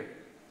a year.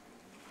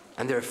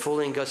 And they're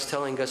fooling us,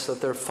 telling us that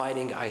they're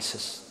fighting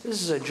ISIS.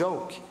 This is a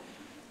joke.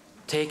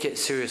 Take it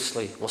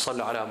seriously.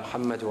 وَصَلُّ عَلَى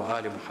مُحَمَّدٍ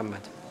وَآلِ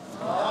مُحَمَّدٍ.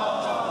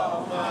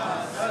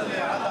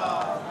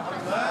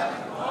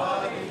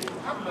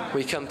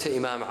 We come to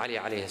Imam Ali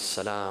alayhi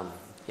salam.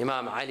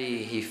 Imam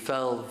Ali, he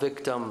fell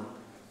victim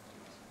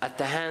at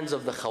the hands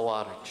of the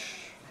Khawarij,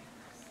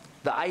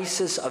 the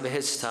ISIS of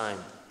his time.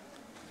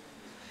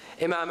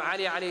 Imam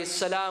Ali alayhi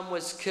salam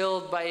was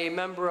killed by a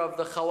member of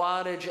the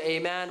Khawarij, a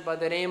man by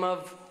the name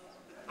of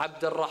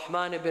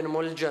Abdurrahman ibn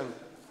Muljam.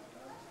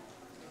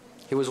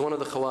 He was one of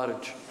the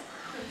Khawarij.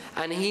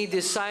 And he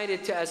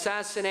decided to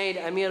assassinate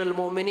Amir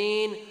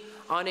al-Mu'mineen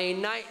on a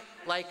night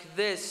like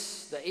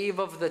this, the eve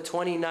of the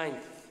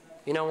 29th.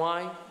 You know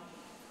why?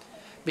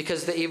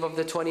 Because the eve of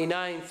the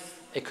 29th,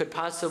 it could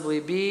possibly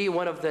be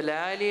one of the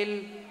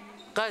Layalil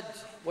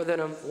Qadr,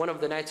 one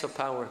of the nights of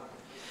power.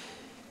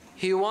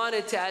 He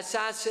wanted to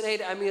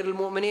assassinate Amir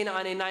al-Mu'mineen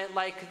on a night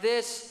like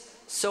this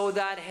so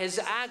that his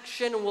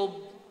action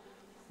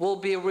will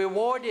be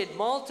rewarded,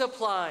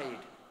 multiplied.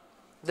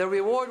 The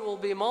reward will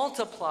be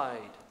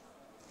multiplied.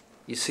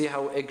 You see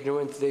how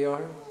ignorant they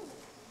are?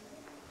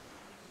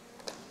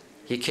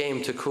 He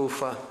came to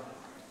Kufa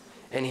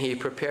and he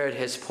prepared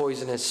his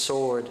poisonous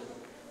sword.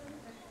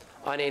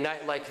 On a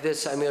night like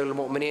this, Amir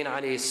al-Mu'mineen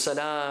alayhi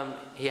salam,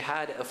 he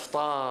had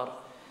iftar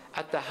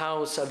at the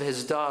house of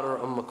his daughter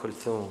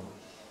Kulthum.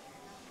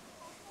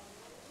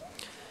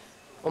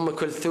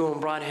 Kulthum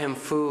brought him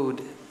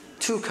food,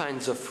 two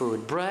kinds of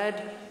food,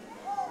 bread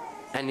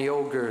and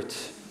yogurt.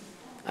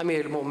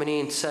 Amir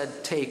al-Mu'mineen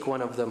said, take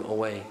one of them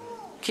away.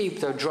 Keep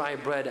the dry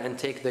bread and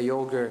take the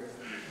yogurt.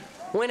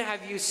 When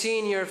have you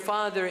seen your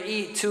father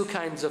eat two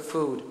kinds of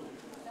food?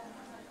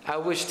 I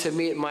wish to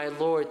meet my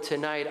Lord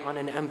tonight on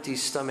an empty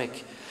stomach.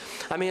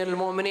 Amir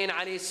al-Mu'mineen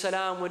alayhi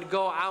salam would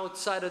go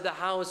outside of the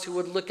house, he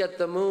would look at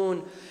the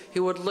moon, he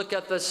would look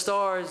at the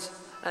stars,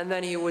 and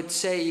then he would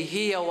say,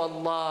 Hiya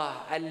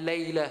wallah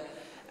al-layla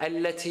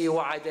allati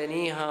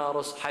wa'adaniha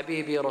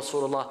habibi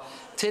Rasulullah.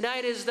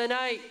 Tonight is the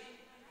night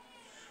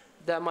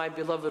that my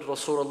beloved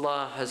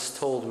Rasulullah has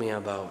told me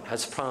about,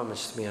 has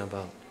promised me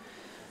about.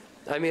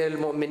 Amir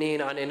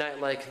al-Mu'mineen, on a night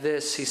like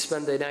this, he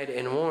spent the night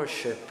in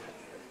worship,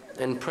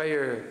 in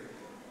prayer,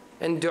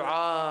 in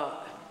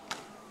dua,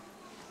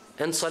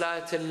 in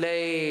salat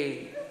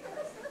al-layl,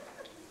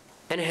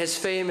 in his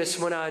famous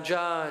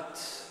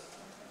munajat.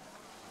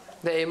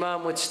 The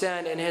Imam would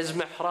stand in his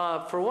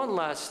mihrab for one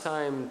last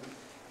time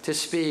to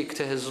speak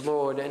to his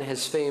Lord in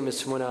his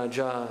famous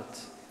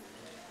munajat.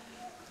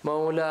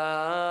 مولاي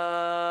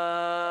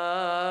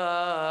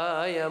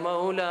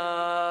مولاي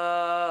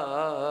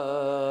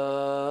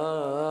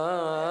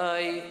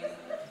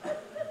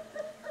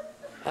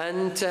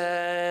أنت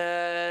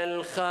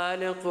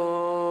الخالق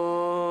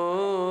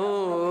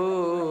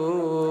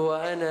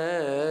وأنا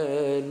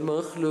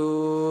المخلوق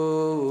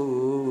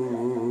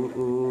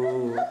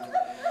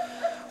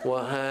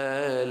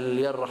وهل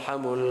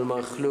يرحم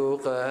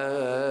المخلوق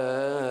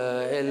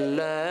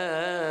إلا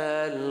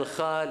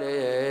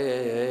الخالق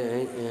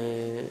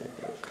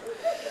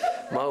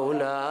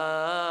مولاي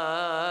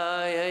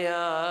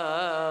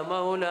يا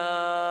مولاي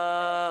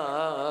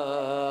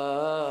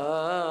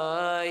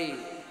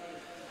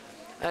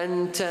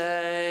أنت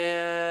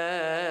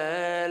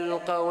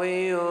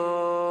القوي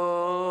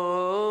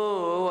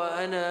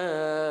وأنا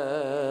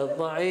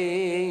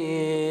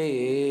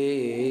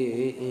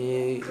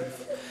الضعيف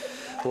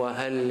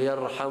وهل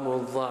يرحم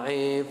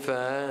الضعيف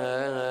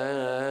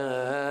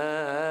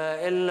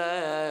إلا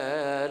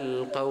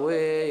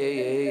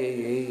القوي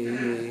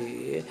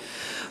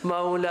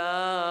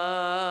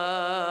مولاي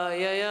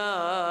يا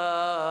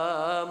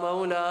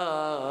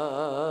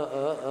مولاي.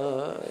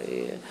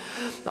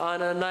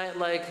 On a night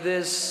like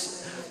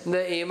this,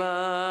 the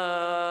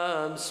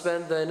Imam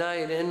spent the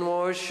night in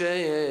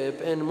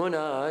worship, in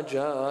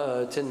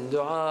munajat, in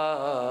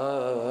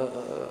dua.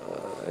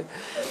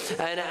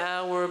 An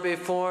hour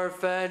before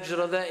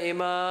Fajr, the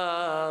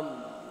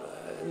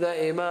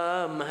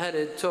Imam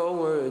headed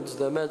towards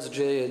the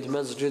masjid,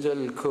 Masjid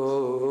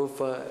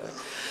al-Kufa.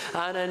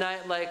 On a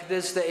night like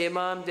this, the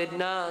Imam did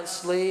not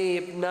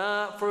sleep,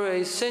 not for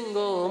a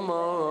single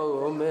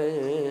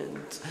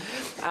moment.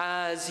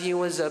 As he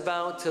was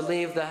about to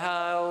leave the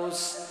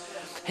house,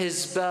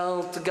 his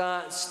belt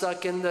got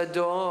stuck in the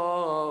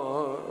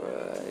door.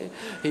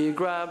 He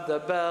grabbed the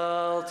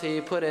belt,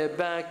 he put it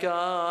back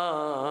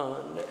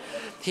on.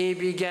 He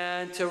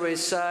began to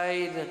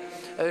recite,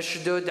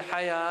 أشدد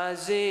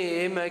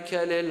حيازيمك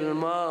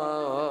للموت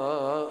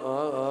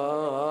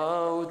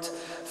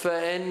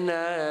فإن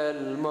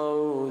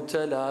الموت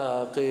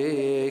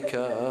لاقيك.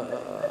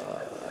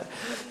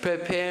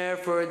 Prepare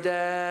for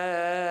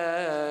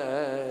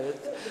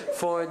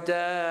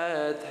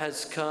death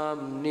has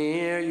come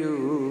near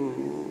you.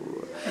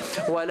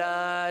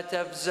 ولا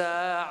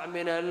تفزع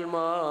من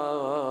الموت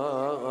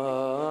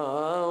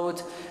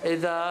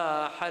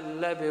إذا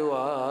حل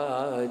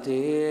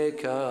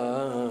بواديك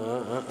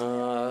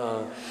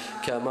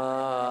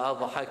كما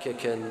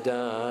أضحكك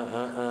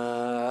الدهر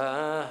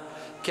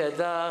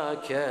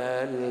كذاك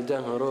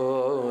الدهر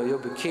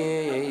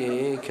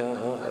يبكيك.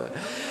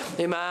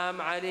 Imam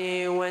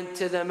Ali went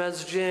to the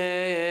masjid.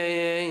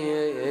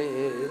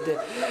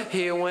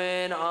 He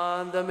went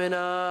on the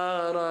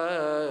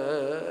minarah.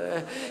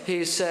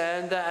 He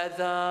said the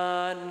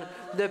adhan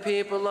the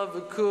people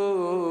of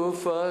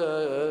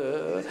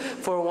Kufa,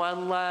 for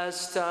one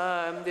last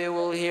time they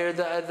will hear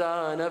the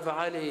adhan of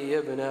Ali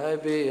ibn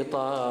Abi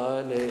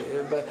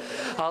Talib.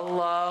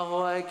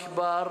 Allahu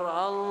Akbar,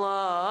 Allahu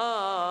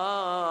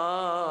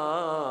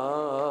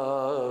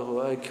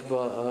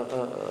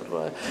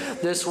Akbar.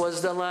 This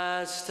was the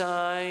last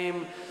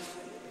time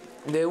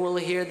they will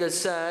hear the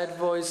sad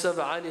voice of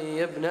Ali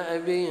ibn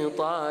Abi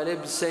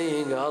Talib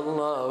saying,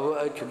 Allahu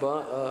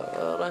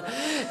Akbar.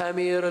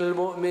 Amir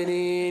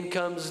al-Mu'mineen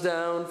comes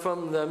down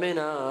from the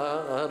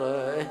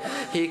Minara.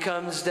 He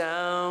comes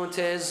down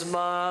to his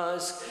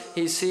mosque.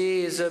 He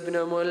sees Ibn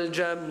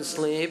Muljam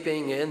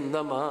sleeping in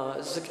the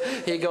mosque.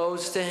 He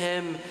goes to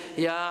him,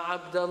 Ya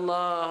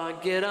Abdullah,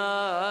 get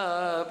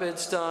up,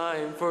 it's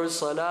time for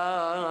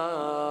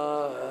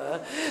Salah.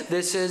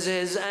 This is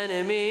his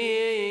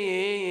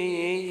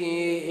enemy.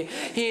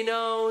 He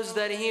knows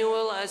that he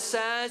will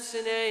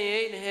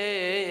assassinate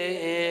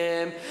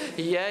him,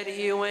 yet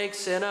he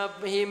wakes him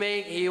up.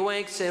 He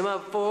wakes him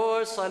up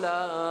for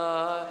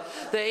Salah.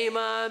 The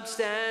Imam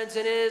stands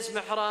in his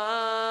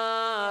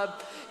mihrab.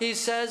 He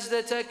says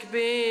the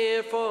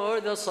takbir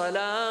for the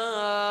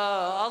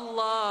Salah.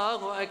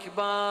 Allahu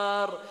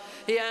Akbar.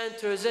 He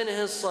enters in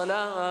his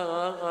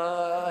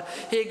Salah.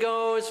 He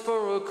goes for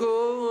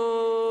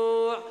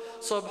ruku'.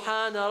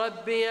 سبحان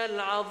ربي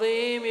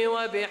العظيم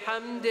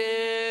وبحمده.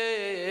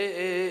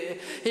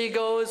 He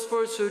goes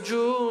for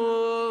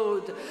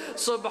sujood.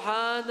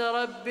 سبحان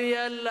ربي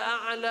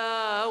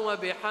الأعلى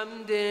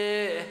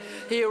وبحمده.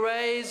 He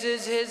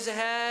raises his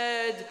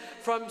head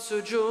from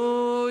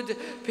sujood.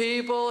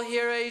 People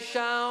hear a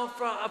shout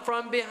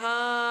from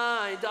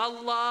behind,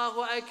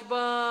 Allahu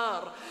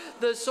Akbar.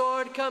 The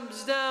sword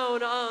comes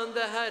down on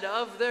the head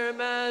of their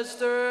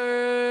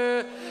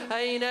master.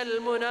 أين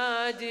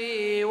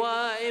المنادي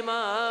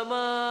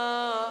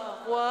وإماما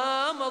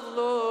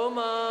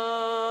ومظلوما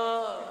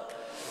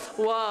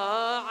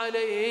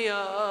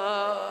وعليا.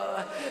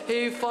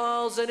 He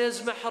falls in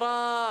his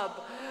mihrab.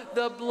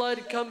 The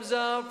blood comes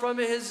out from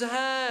his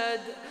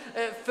head.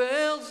 It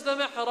fills the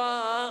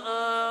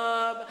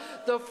mihrab.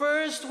 The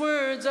first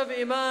words of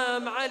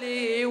Imam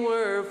Ali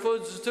were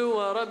Fuztu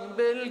wa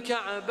Rabbil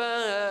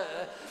Kaaba.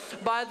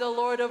 By the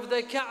Lord of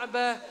the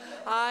Kaaba,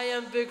 I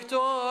am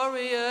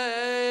victorious.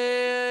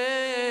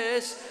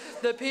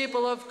 The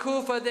people of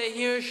Kufa, they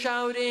hear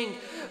shouting.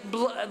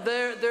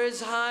 There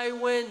is high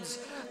winds.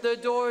 The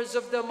doors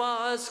of the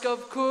mosque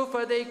of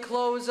Kufa, they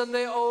close and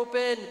they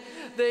open.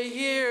 They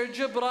hear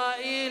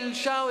Jibreel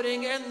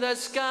shouting in the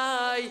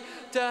sky,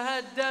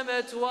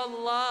 تهدمت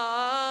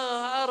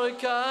والله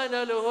أركان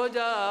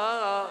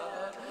الهدى.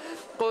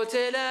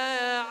 قتل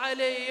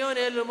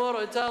علي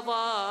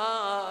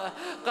المرتضى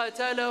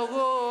قتله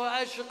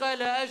أشقى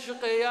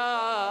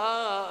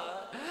الأشقياء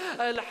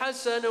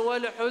الحسن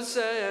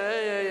والحسين.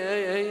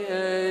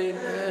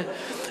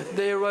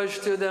 They rush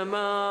to the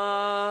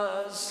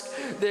mosque.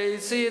 They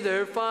see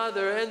their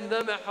father in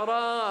the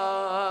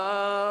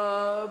mihrab.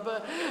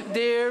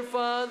 Dear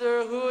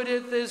father, who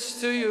did this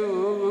to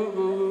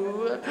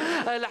you?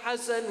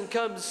 Al-Hassan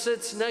comes,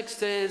 sits next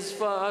to his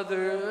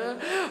father.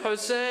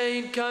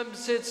 Hossein comes,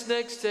 sits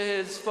next to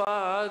his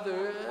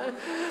father.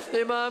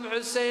 Imam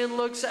Hussein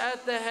looks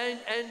at the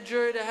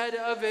injured head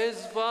of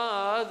his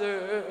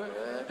father.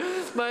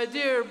 My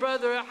dear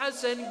brother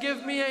Hassan,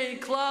 give me a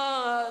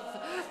cloth.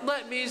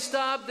 Let me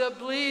stop the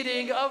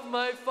bleeding of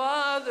my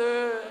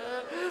father.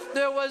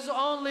 There was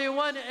only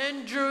one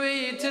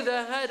injury to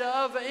the head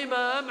of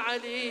Imam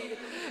Ali,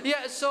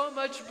 yet so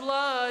much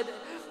blood.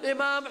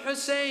 Imam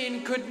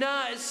Hussein could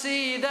not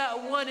see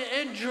that one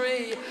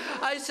injury.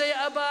 I say,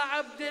 Aba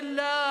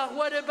Abdullah,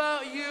 what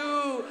about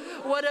you?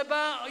 What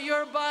about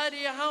your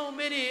body? How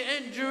many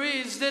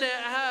injuries did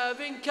it have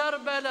in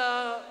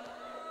Karbala?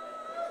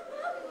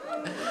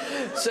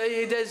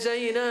 Sayyidah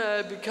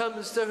Zainab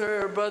comes to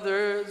her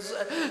brothers.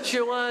 She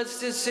wants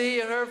to see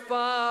her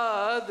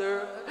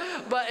father,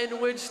 but in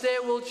which day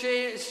will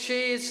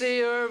she see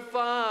her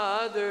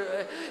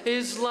father?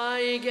 He's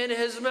lying in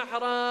his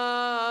mihrab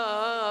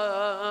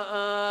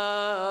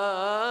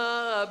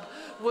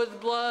with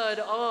blood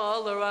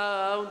all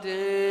around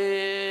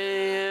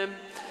him.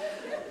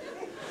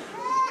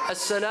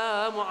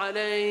 Assalamu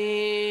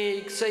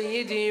alayk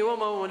Sayyidi wa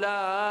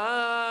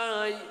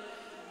Mawlai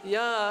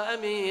يا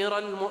أمير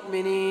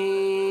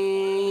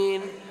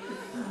المؤمنين.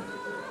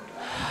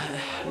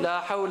 لا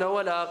حول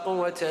ولا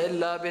قوة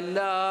إلا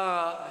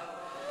بالله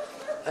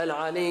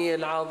العلي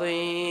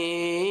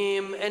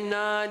العظيم.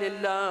 إنا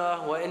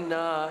لله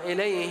وإنا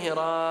إليه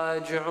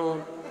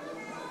راجعون.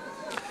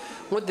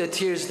 With the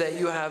tears that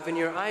you have in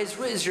your eyes,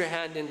 raise your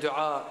hand in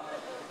dua.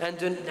 And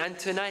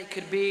tonight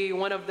could be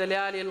one of the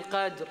Layali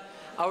al-Qadr.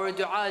 Our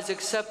dua is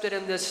accepted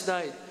in this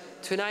night.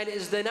 Tonight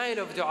is the night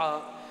of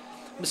dua.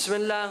 بسم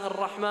الله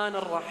الرحمن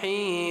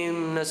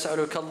الرحيم.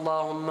 نسألك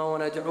اللهم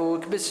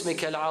وندعوك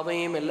باسمك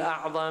العظيم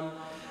الأعظم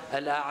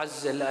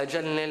الأعز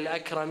الأجل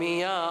الأكرم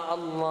يا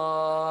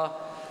الله.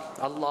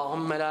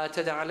 اللهم لا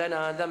تدع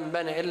لنا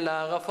ذنبا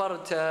إلا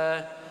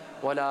غفرته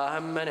ولا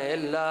هما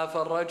إلا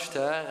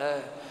فرجته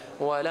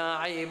ولا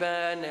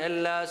عيبا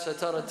إلا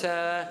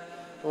سترته،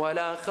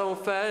 ولا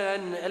خوفا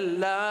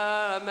إلا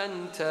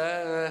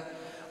أمنته،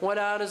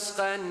 ولا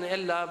رزقا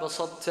إلا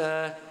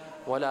بسطته،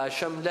 ولا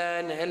شملا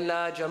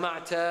إلا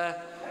جمعته،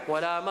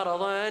 ولا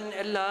مرضا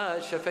إلا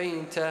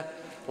شفيته،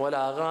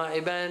 ولا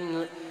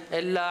غائبا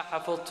إلا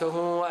حفظته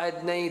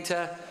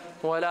وأدنيته،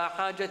 ولا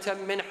حاجة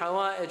من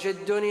حوائج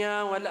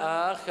الدنيا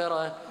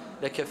والآخرة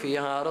لك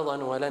فيها رضا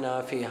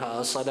ولنا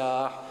فيها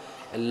صلاح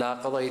إلا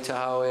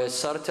قضيتها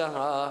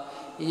ويسرتها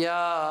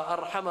يا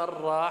أرحم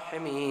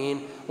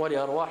الراحمين.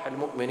 ولأرواح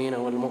المؤمنين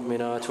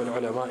والمؤمنات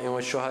والعلماء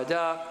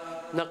والشهداء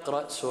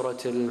نقرأ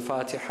سورة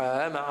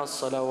الفاتحة مع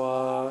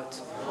الصلوات.